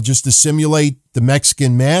the, just to simulate the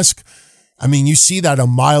Mexican mask. I mean, you see that a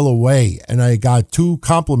mile away. And I got 2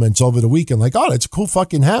 compliments over the weekend. Like, oh, that's a cool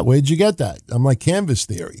fucking hat. Where'd you get that? I'm like, Canvas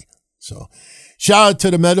Theory. So shout out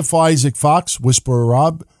to the Metaphor Isaac Fox, Whisperer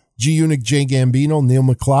Rob, G-Unit J Gambino, Neil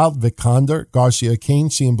McLeod, Vic Conder, Garcia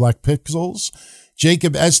Kane, Seeing Black Pixels,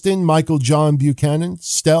 Jacob Eston, Michael John Buchanan,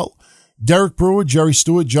 Stell, Derek Brewer, Jerry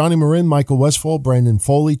Stewart, Johnny Marin, Michael Westfall, Brandon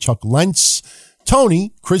Foley, Chuck Lentz,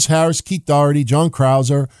 Tony, Chris Harris, Keith Doherty, John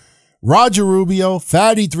Krauser, Roger Rubio,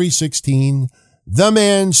 Fatty316, The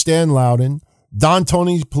Man, Stan Loudon, Don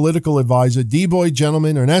Tony's political advisor, D-Boy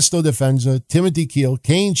Gentleman, Ernesto Defensa, Timothy Keel,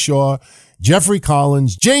 Kane Shaw, Jeffrey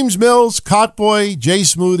Collins, James Mills, Cockboy, Jay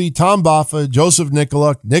Smoothie, Tom Baffa, Joseph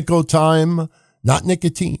Nicola, Nico Time, not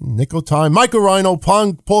nicotine, Nico Time, Michael Rhino,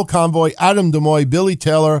 Paul Convoy, Adam Demoy, Billy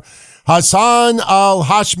Taylor, Hassan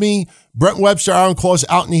Al-Hashmi, Brent Webster, Aaron Claus,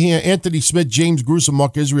 out in here, Anthony Smith, James Gruesome,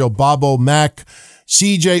 Mark Israel, Bobo Mack,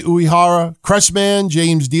 CJ Uehara, Cressman,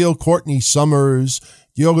 James Deal, Courtney Summers,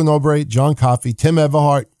 Diogo Nobre, John Coffey, Tim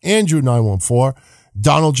Everhart, Andrew 914,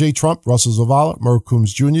 Donald J. Trump, Russell Zavala, Merv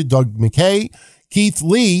Coombs Jr., Doug McKay, Keith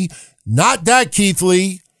Lee, not that Keith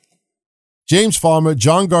Lee, James Farmer,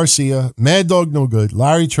 John Garcia, Mad Dog No Good,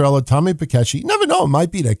 Larry Trella, Tommy Pakeshi, never know, it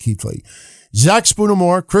might be that Keith Lee, Zach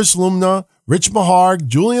Spoonermore, Chris Lumna, Rich Maharg,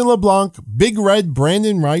 Julian LeBlanc, Big Red,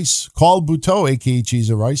 Brandon Rice, Carl Buteau, a.k.a. Cheese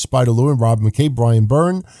of Rice, Spider Lewin, Rob McKay, Brian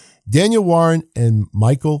Byrne, Daniel Warren, and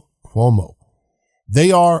Michael Cuomo.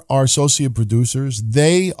 They are our associate producers.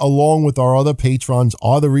 They, along with our other patrons,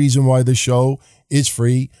 are the reason why the show is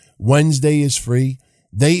free. Wednesday is free.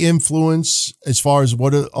 They influence as far as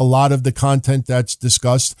what a lot of the content that's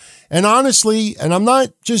discussed. And honestly, and I'm not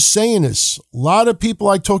just saying this, a lot of people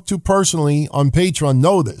I talk to personally on Patreon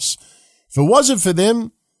know this. If it wasn't for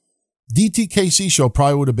them, DTKC show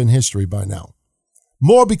probably would have been history by now.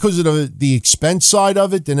 More because of the expense side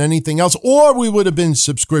of it than anything else, or we would have been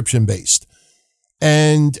subscription-based.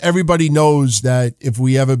 And everybody knows that if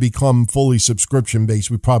we ever become fully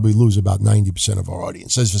subscription-based, we probably lose about 90% of our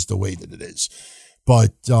audience. That's just the way that it is.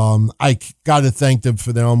 But I got to thank them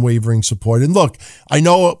for their unwavering support. And look, I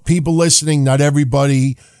know people listening, not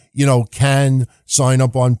everybody, can sign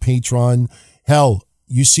up on Patreon. Hell,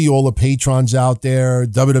 you see all the patrons out there,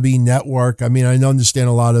 WWE Network. I mean, I understand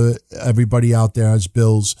a lot of everybody out there has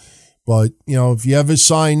bills. But, if you ever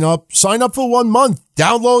sign up for 1 month,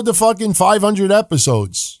 download the fucking 500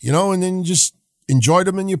 episodes, and then just enjoy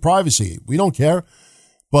them in your privacy. We don't care.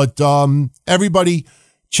 But everybody,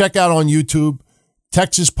 check out on YouTube,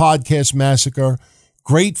 Texas Podcast Massacre.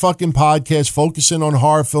 Great fucking podcast focusing on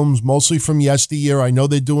horror films, mostly from yesteryear. I know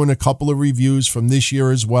they're doing a couple of reviews from this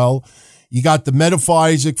year as well. You got the Metaphor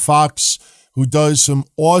Isaac Fox, who does some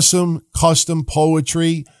awesome custom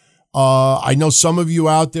poetry. I know some of you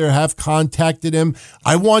out there have contacted him.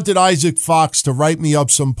 I wanted Isaac Fox to write me up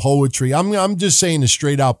some poetry. I'm just saying it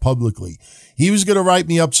straight out publicly. He was going to write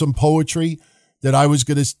me up some poetry that I was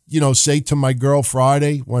going to, say to my girl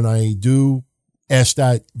Friday when I do ask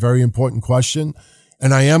that very important question.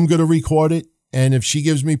 And I am going to record it. And if she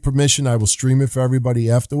gives me permission, I will stream it for everybody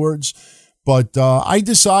afterwards. But I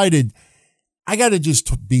decided I got to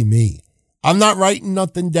just be me. I'm not writing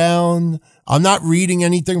nothing down. I'm not reading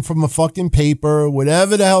anything from a fucking paper.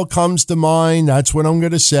 Whatever the hell comes to mind, that's what I'm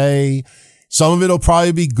going to say. Some of it will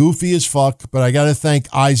probably be goofy as fuck, but I got to thank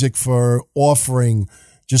Isaac for offering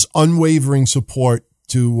just unwavering support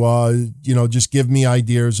to, just give me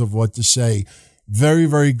ideas of what to say. Very,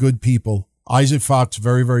 very good people. Isaac Fox,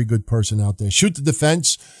 very, very good person out there. Shoot the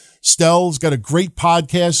Defense. Stell's got a great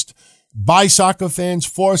podcast by soccer fans,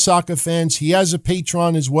 for soccer fans. He has a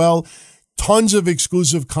Patreon as well. Tons of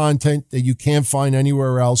exclusive content that you can't find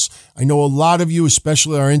anywhere else. I know a lot of you,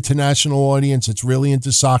 especially our international audience that's really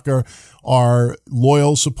into soccer, are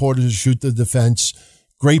loyal supporters of Shoot the Defense.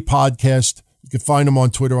 Great podcast. You can find them on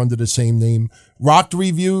Twitter under the same name. Rock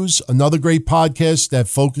Reviews, another great podcast that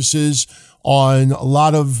focuses on a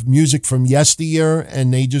lot of music from yesteryear,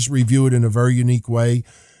 and they just review it in a very unique way.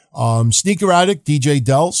 Sneaker Addict, DJ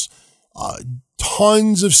Dells.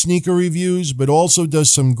 tons of sneaker reviews, but also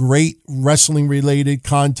does some great wrestling-related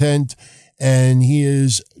content. And he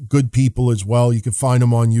is good people as well. You can find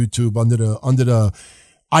him on YouTube under the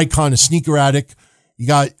icon of Sneaker Addict. You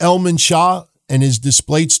got Elman Shah and his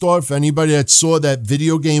Displayed store. For anybody that saw that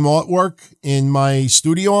video game artwork in my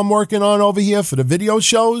studio I'm working on over here for the video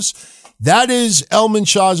shows, that is Elman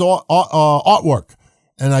Shah's artwork.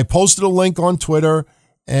 And I posted a link on Twitter.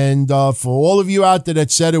 And for all of you out there that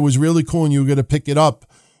said it was really cool and you were going to pick it up,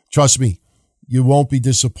 trust me, you won't be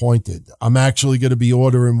disappointed. I'm actually going to be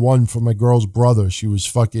ordering one for my girl's brother. He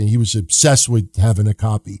was obsessed with having a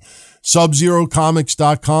copy.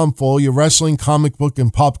 SubZeroComics.com for all your wrestling, comic book,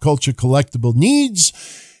 and pop culture collectible needs.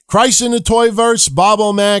 Christ in the Toyverse, Bob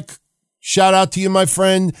O'Mac, shout out to you, my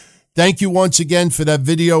friend. Thank you once again for that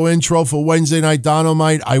video intro for Wednesday Night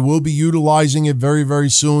Dynamite. I will be utilizing it very, very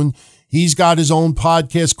soon. He's got his own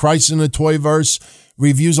podcast, Christ in the Toyverse,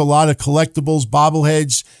 reviews a lot of collectibles,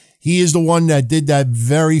 bobbleheads. He is the one that did that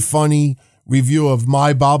very funny review of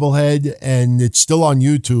my bobblehead, and it's still on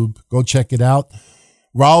YouTube. Go check it out.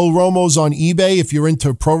 Raul Romo's on eBay. If you're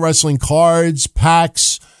into pro wrestling cards,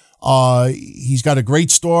 packs, he's got a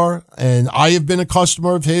great store, and I have been a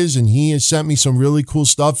customer of his, and he has sent me some really cool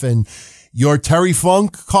stuff. And your Terry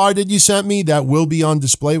Funk card that you sent me, that will be on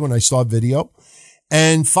display when I start video.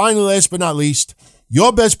 And finally, last but not least,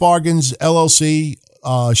 Your Best Bargains, LLC.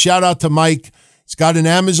 Shout out to Mike. He's got an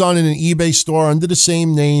Amazon and an eBay store under the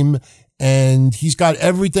same name, and he's got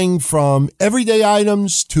everything from everyday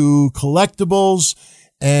items to collectibles,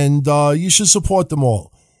 and you should support them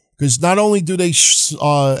all, because not only do they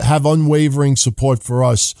have unwavering support for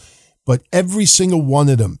us, but every single one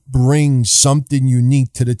of them brings something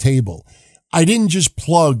unique to the table. I didn't just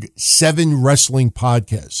plug 7 wrestling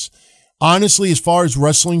podcasts. Honestly, as far as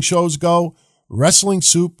wrestling shows go, Wrestling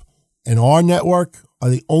Soup and our network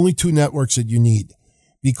are the only 2 networks that you need,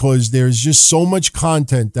 because there's just so much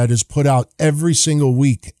content that is put out every single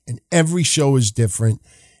week, and every show is different,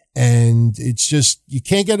 and it's just, you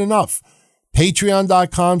can't get enough.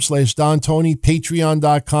 Patreon.com/Don Tony,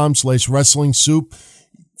 Patreon.com/Wrestling Soup.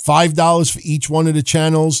 $5 for each one of the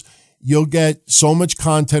channels. You'll get so much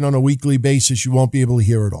content on a weekly basis, you won't be able to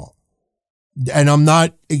hear it all. And I'm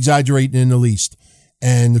not exaggerating in the least.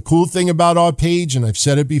 And the cool thing about our page, and I've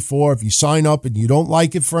said it before, if you sign up and you don't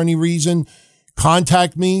like it for any reason,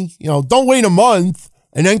 contact me. Don't wait a month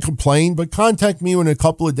and then complain, but contact me in a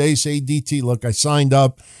couple of days. Say, DT, look, I signed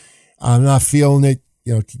up. I'm not feeling it.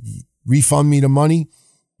 Can you refund me the money?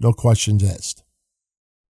 No questions asked.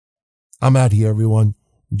 I'm out here, everyone.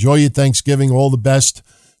 Enjoy your Thanksgiving. All the best.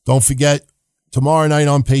 Don't forget, tomorrow night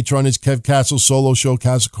on Patreon is Kev Castle's solo show,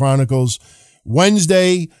 Castle Chronicles.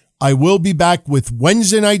 Wednesday, I will be back with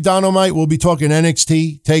Wednesday Night Dynamite. We'll be talking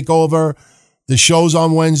NXT TakeOver. The show's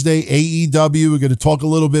on Wednesday, AEW. We're going to talk a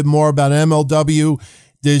little bit more about MLW,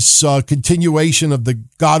 this continuation of the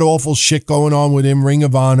god-awful shit going on within Ring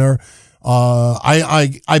of Honor.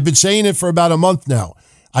 I've been saying it for about a month now.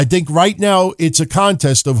 I think right now it's a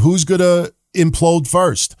contest of who's going to implode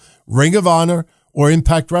first, Ring of Honor or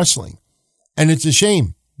Impact Wrestling. And it's a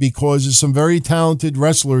shame, because there's some very talented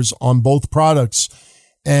wrestlers on both products,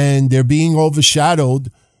 and they're being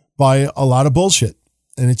overshadowed by a lot of bullshit.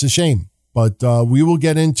 And it's a shame. But we will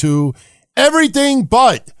get into everything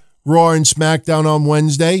but Raw and SmackDown on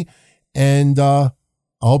Wednesday. And I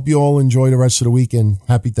hope you all enjoy the rest of the weekend.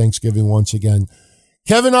 Happy Thanksgiving once again.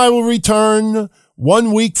 Kevin and I will return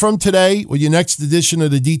 1 week from today with your next edition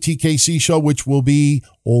of the DTKC show, which will be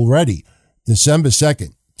already December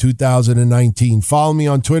 2nd, 2019. Follow me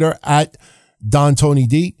on Twitter at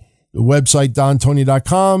DonTonyD. The website,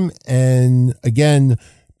 DonTony.com, and again,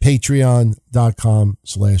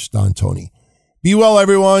 Patreon.com/DonTony. Be well,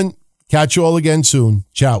 everyone. Catch you all again soon.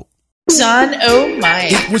 Ciao. Son, oh my.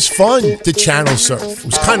 It was fun to channel surf. It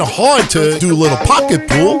was kind of hard to do a little pocket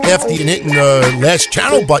pool after you hitting the last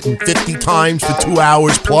channel button 50 times for 2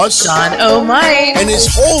 hours plus. Son, oh my. And his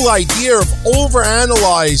whole idea of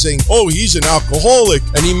overanalyzing, oh, he's an alcoholic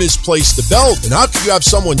and he misplaced the belt. And how could you have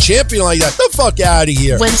someone champion like that? The fuck out of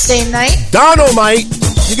here. Wednesday night. Dynamite.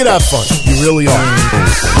 You can have fun. You really are.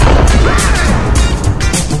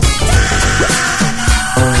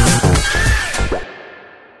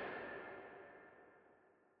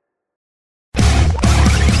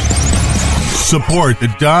 Support the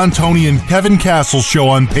Don, Tony, and Kevin Castle Show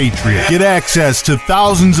on Patreon. Get access to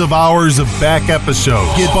thousands of hours of back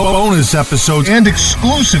episodes. Get bonus episodes and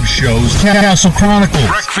exclusive shows. Castle Chronicles,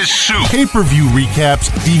 Breakfast Soup, pay-per-view recaps,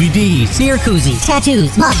 DVDs, beer koozies,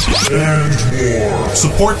 tattoos, and more.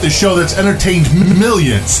 Support the show that's entertained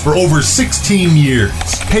millions for over 16 years.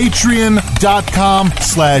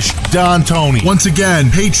 Patreon.com/Don Tony. Once again,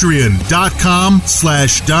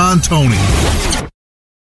 Patreon.com/Don Tony.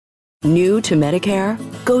 New to Medicare?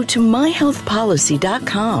 Go to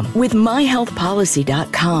myhealthpolicy.com. With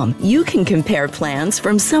myhealthpolicy.com, you can compare plans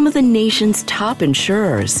from some of the nation's top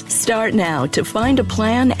insurers. Start now to find a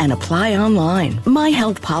plan and apply online.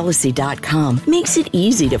 myhealthpolicy.com makes it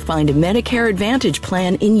easy to find a Medicare Advantage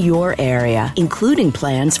plan in your area, including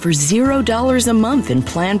plans for $0 a month in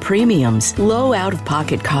plan premiums, low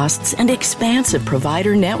out-of-pocket costs, and expansive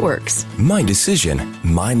provider networks. My decision,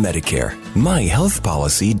 my Medicare.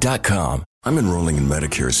 myhealthpolicy.com. I'm enrolling in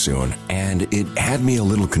Medicare soon, and it had me a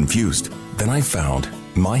little confused. Then I found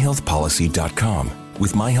myhealthpolicy.com.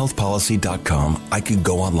 With myhealthpolicy.com, I could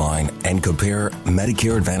go online and compare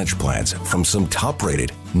Medicare Advantage plans from some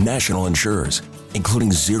top-rated national insurers,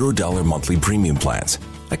 including $0 monthly premium plans.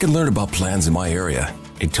 I can learn about plans in my area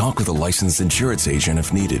and talk with a licensed insurance agent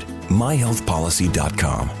if needed.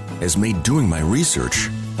 myhealthpolicy.com has made doing my research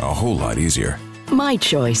a whole lot easier. My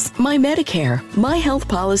choice, my Medicare,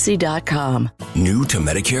 myhealthpolicy.com. New to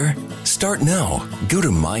Medicare? Start now. Go to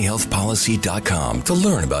myhealthpolicy.com to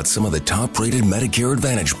learn about some of the top-rated Medicare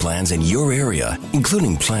Advantage plans in your area,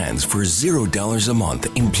 including plans for $0 a month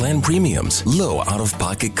in plan premiums, low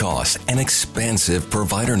out-of-pocket costs, and expansive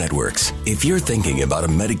provider networks. If you're thinking about a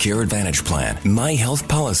Medicare Advantage plan,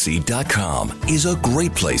 myhealthpolicy.com is a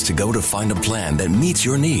great place to go to find a plan that meets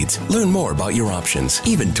your needs. Learn more about your options.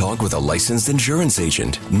 Even talk with a licensed insurance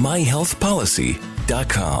agent.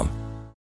 myhealthpolicy.com.